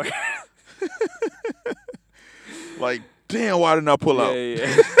everywhere. Like, damn, why didn't I pull out?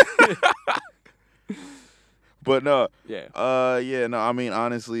 Yeah. But no, Yeah. yeah, no. I mean,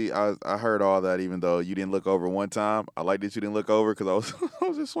 honestly, I heard all that. Even though you didn't look over one time, I like that you didn't look over because I was I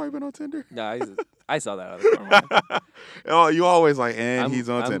was just swiping on Tinder. No, I saw that other corner. of my eye. Oh, you always like, and he's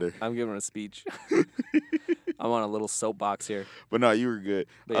on Tinder. I'm giving a speech. I'm on a little soapbox here. But no, you were good.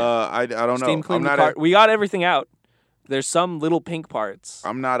 But yeah. I don't know. Steam cleaned I'm the not car. We got everything out. There's some little pink parts.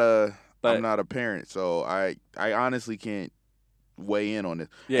 I'm not a But- parent, so I honestly can't weigh in on this.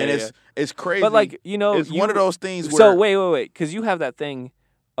 Yeah, and yeah. it's crazy. But like, you know, it's one of those things where So wait, because you have that thing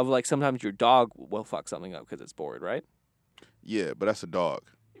of like sometimes your dog will fuck something up because it's bored, right? yeah, but that's a dog.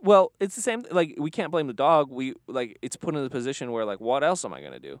 Well, it's the same. Like we can't blame the dog. We like it's put in the position where like, what else am I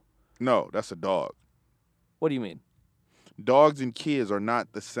gonna do? No, that's a dog. What do you mean? Dogs and kids are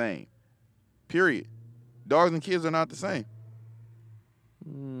not the same. Period. Dogs and kids are not the same.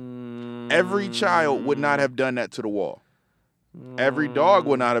 Every child would not have done that to the wall. Every dog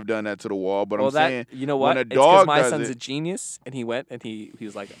would not have done that to the wall. But Well, I'm saying, you know what? when a It's 'cause dog my does son's it, a genius, and he went and he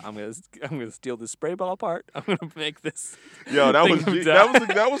was like, I'm gonna steal this spray ball apart. I'm gonna make this. yo, that thing was of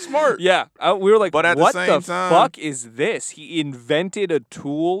that was smart. Yeah, we were like, But at the what same the time- fuck is this? He invented a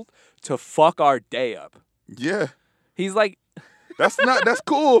tool to fuck our day up. Yeah, He's like, that's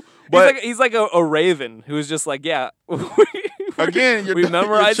cool. But he's like a raven who's just like, yeah. again, we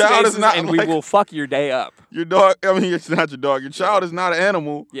memorize your child faces is not and like, we will fuck your day up. your dog. I mean, it's not your dog. Your child is not an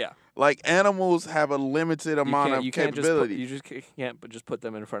animal. Yeah. Like animals have a limited amount of You can't capability. you just can't just put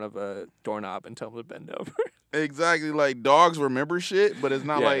them in front of a doorknob and tell them to bend over. Exactly. Like dogs remember shit, but it's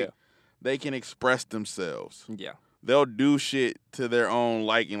not Yeah, like yeah. they can express themselves. Yeah. They'll do shit to their own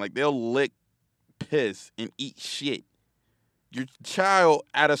liking. Like they'll lick piss and eat shit. Your child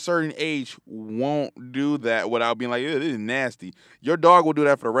at a certain age won't do that without being like, this is nasty. Your dog will do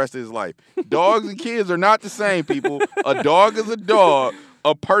that for the rest of his life. Dogs and kids are not the same, people. A dog is a dog.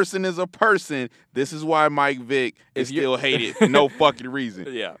 A person is a person. This is why Mike Vick is If you- still hated for no fucking reason.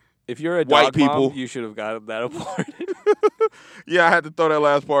 Yeah. If you're a White dog mom, people. you should have gotten that aborted. Yeah, I had to throw that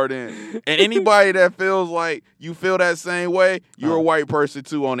last part in. And anybody that feels like you feel that same way, you're a white person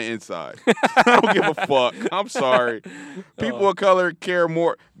too on the inside. I don't give a fuck. I'm sorry. People of color care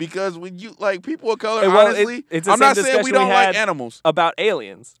more because when you like people of color, Well, honestly, it's the I'm same not saying we discussion don't we like had animals. About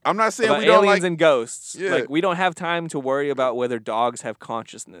aliens. I'm not saying About we don't aliens like and ghosts. Yeah. Like we don't have time to worry about whether dogs have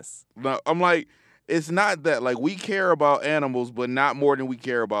consciousness. No, I'm like, it's not that. Like we care about animals, but not more than we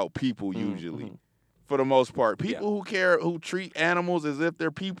care about people usually. Mhm. For the most part. People who treat animals as if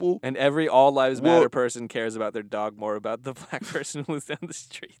they're people. And every All Lives Well- Matter person cares about their dog more about the black person who lives down the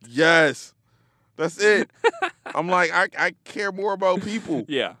street. Yes. That's it. I'm like, I care more about people.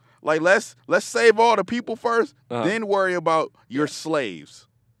 Yeah. Like let's save all the people first, Uh-huh. then worry about your slaves.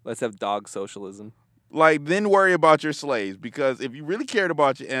 Let's have dog socialism. Like then worry about your slaves because if you really cared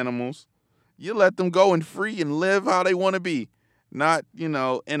about your animals, you let them go and free and live how they want to be. Not, in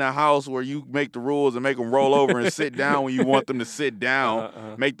a house where you make the rules and make them roll over and sit down when you want them to sit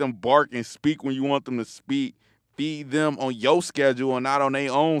down. Make them bark and speak when you want them to speak. Feed them on your schedule and not on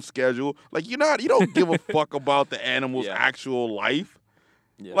their own schedule. Like you don't give a fuck about the animal's Yeah. actual life.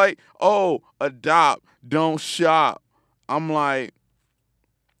 Yeah. Like, adopt, don't shop. I'm like,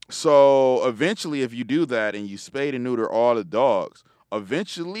 so eventually if you do that and you spay and neuter all the dogs,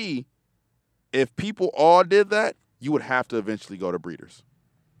 eventually, if people all did that, you would have to eventually go to breeders.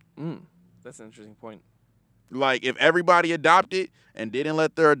 That's an interesting point. Like, if everybody adopted and didn't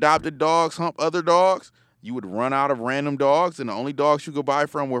let their adopted dogs hump other dogs, you would run out of random dogs, and the only dogs you could buy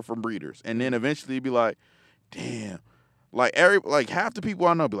from were from breeders. And then eventually you'd be like, damn. Like, half the people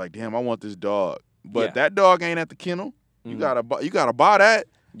I know be like, damn, I want this dog. But Yeah. that dog ain't at the kennel. You gotta buy that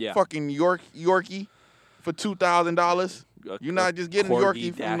Yeah. fucking Yorkie for $2,000. You're not just getting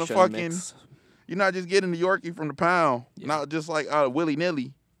Yorkie from the fucking. You're not just getting the Yorkie from the pound. Yeah. Not just like willy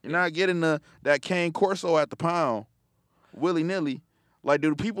nilly. You're not getting that Cane Corso at the pound, willy nilly. Like,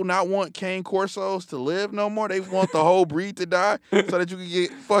 do people not want Cane Corsos to live no more? They want the whole breed to die so that you can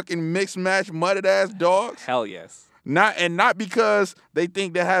get fucking mixed match mudded ass dogs. Hell yes. Not because they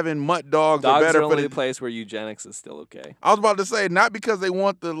think that having mutt dogs are Dogs better are for only the. the place where eugenics is still okay. I was about to say, not because they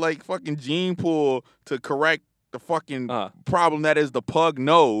want the like fucking gene pool to correct the fucking problem that is the pug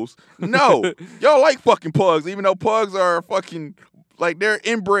nose. No, y'all like fucking pugs, even though pugs are fucking like they're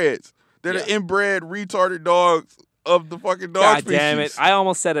inbreds. They're the inbred retarded dogs of the fucking dog God species. damn it! I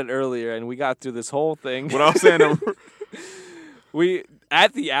almost said it earlier, and we got through this whole thing. What I'm saying, we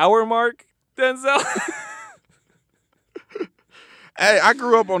at the hour mark, Denzel. hey, I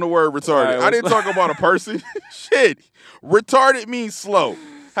grew up on the word retarded. Right, I didn't talk about a person. Shit, retarded means slow.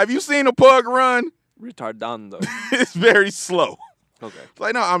 Have you seen a pug run? Retardando. It's very slow. Okay. It's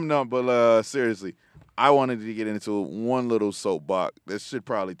like, no, I'm not. But seriously, I wanted to get into one little soapbox. This should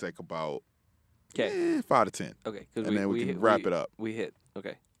probably take about 5 to 10. Okay. And then we can wrap it up. We hit.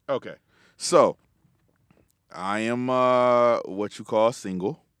 Okay. Okay. So, I am what you call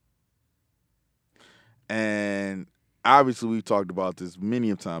single. And obviously, we've talked about this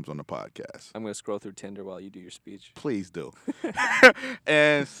many times on the podcast. I'm going to scroll through Tinder while you do your speech. Please do.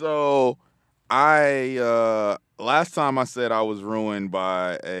 And so, last time I said I was ruined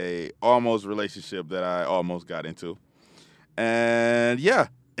by a almost relationship that I almost got into. And yeah,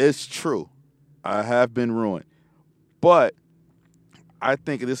 it's true. I have been ruined. But I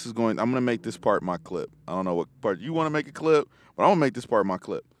think I'm going to make this part my clip. I don't know what part you want to make a clip, but I'm going to make this part my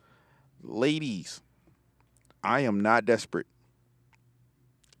clip. Ladies, I am not desperate.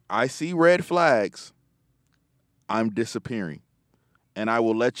 I see red flags. I'm disappearing. And I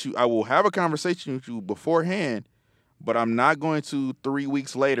will have a conversation with you beforehand, but I'm not going to 3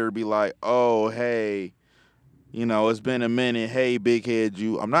 weeks later be like, oh, hey, it's been a minute. Hey, big head,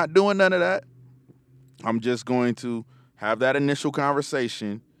 you. I'm not doing none of that. I'm just going to have that initial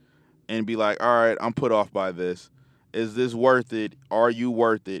conversation and be like, all right, I'm put off by this. Is this worth it? Are you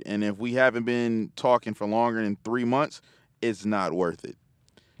worth it? And if we haven't been talking for longer than 3 months, it's not worth it.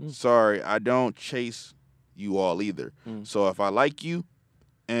 Sorry, I don't chase you all either. So if I like you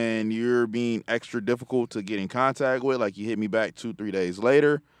and you're being extra difficult to get in contact with, like you hit me back 2-3 days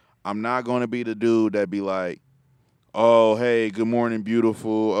later, I'm not going to be the dude that be like, oh, hey, good morning,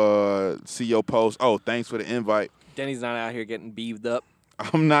 beautiful. See your post. Oh, thanks for the invite. Denny's not out here getting beeved up.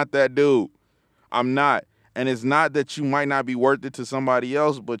 I'm not that dude. I'm not. And it's not that you might not be worth it to somebody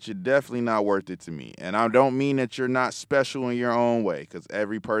else, but you're definitely not worth it to me. And I don't mean that you're not special in your own way, because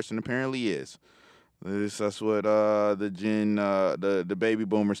every person apparently is. That's what the baby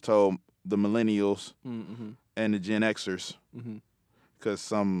boomers told the millennials and the Gen Xers, because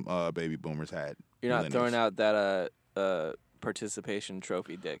some baby boomers had. You're not throwing out that participation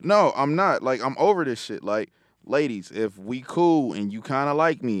trophy dick. No, I'm not. Like, I'm over this shit. Like, ladies, if we cool and you kind of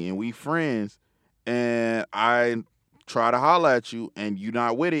like me and we friends, and I try to holler at you and you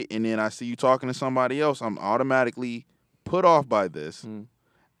not with it, and then I see you talking to somebody else, I'm automatically put off by this,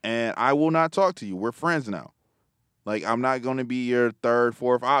 and I will not talk to you. We're friends now. Like, I'm not going to be your third,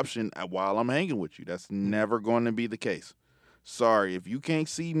 fourth option while I'm hanging with you. That's never going to be the case. Sorry, if you can't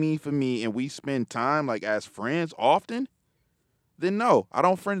see me for me and we spend time like as friends often, then no, I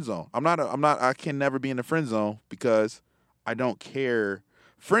don't friend zone. I can never be in the friend zone because I don't care.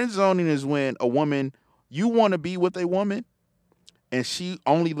 Friend zoning is when a woman, you want to be with a woman and she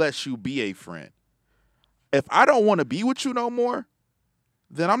only lets you be a friend. If I don't want to be with you no more,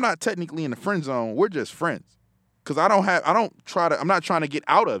 then I'm not technically in the friend zone. We're just friends. Because I'm not trying to get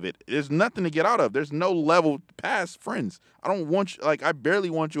out of it. There's nothing to get out of. There's no level past friends. I don't want you, I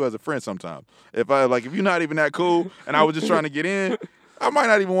barely want you as a friend sometimes. If you're not even that cool and I was just trying to get in, I might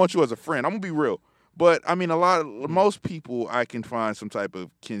not even want you as a friend. I'm going to be real. But, I mean, most people I can find some type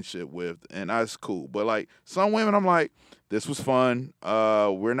of kinship with, and that's cool. But, some women, I'm like, this was fun.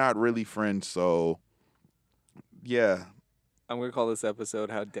 We're not really friends, so, yeah. I'm going to call this episode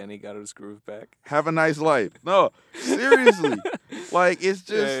How Denny Got His Groove Back. Have a nice life. No, seriously. It's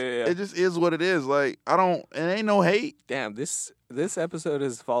just, it just is what it is. It ain't no hate. Damn, this episode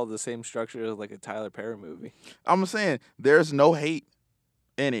has followed the same structure as a Tyler Perry movie. I'm saying, there's no hate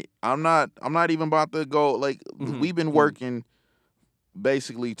in it. I'm not even about to go, we've been working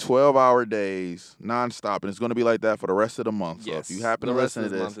basically 12-hour days nonstop, and it's going to be like that for the rest of the month. So yes, if you happen to listen to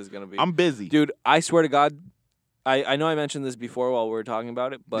this, month is gonna be... I'm busy. Dude, I swear to God, I know I mentioned this before while we were talking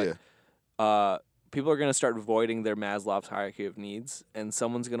about it, but people are going to start voiding their Maslow's hierarchy of needs, and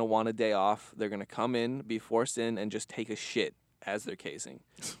someone's going to want a day off. They're going to come in, be forced in, and just take a shit as they're casing.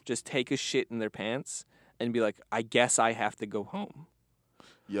 Just take a shit in their pants and be like, I guess I have to go home.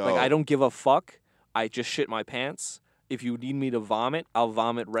 Yo. I don't give a fuck. I just shit my pants. If you need me to vomit, I'll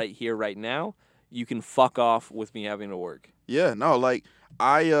vomit right here, right now. You can fuck off with me having to work. Yeah, no,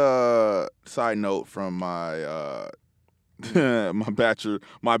 I side note from my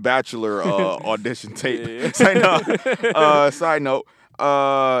my bachelor audition tape. Yeah. Side note.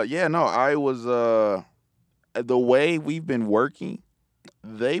 I was the way we've been working,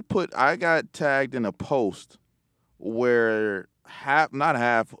 I got tagged in a post where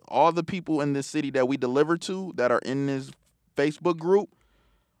all the people in this city that we deliver to that are in this Facebook group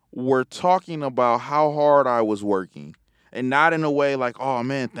were talking about how hard I was working. And not in a way like, oh,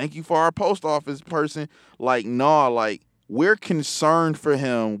 man, thank you for our post office person. We're concerned for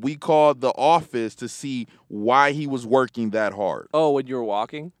him. We called the office to see why he was working that hard. Oh, when you were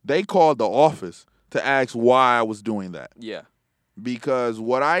walking? They called the office to ask why I was doing that. Yeah. Because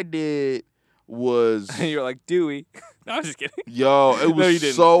what I did was You're like, Dewey. No, I'm just kidding. yo, it was No, you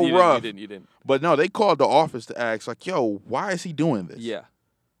didn't. so You rough. You didn't. But no, they called the office to ask, like, yo, why is he doing this? Yeah.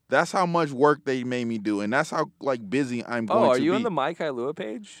 That's how much work they made me do, and that's how like busy I'm going to be. Oh, are you on the Mike Kailua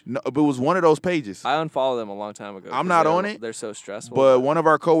page? No, but it was one of those pages. I unfollowed them a long time ago. I'm 'cause not on it, They're so stressful. But one of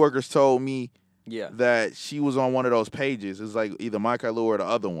our coworkers told me yeah. that she was on one of those pages. It's like either Mike Kailua or the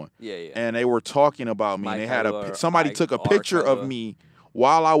other one. Yeah, yeah. And they were talking about me. Mike And they had Kailua or somebody Ike took a or picture of Kailua. me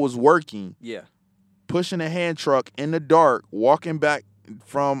while I was working, Yeah. pushing a hand truck in the dark, walking back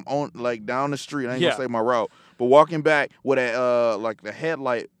from down the street. I ain't Yeah. gonna say my route, but walking back with a like the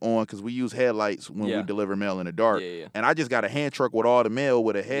headlight on because we use headlights when Yeah. we deliver mail in the dark. Yeah, yeah. And I just got a hand truck with all the mail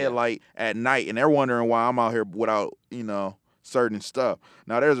with a headlight at night, and they're wondering why I'm out here without certain stuff.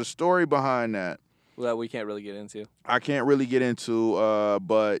 Now there's a story behind that. Well, we can't really get into. I can't really get into,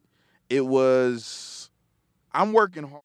 but it was. I'm working hard.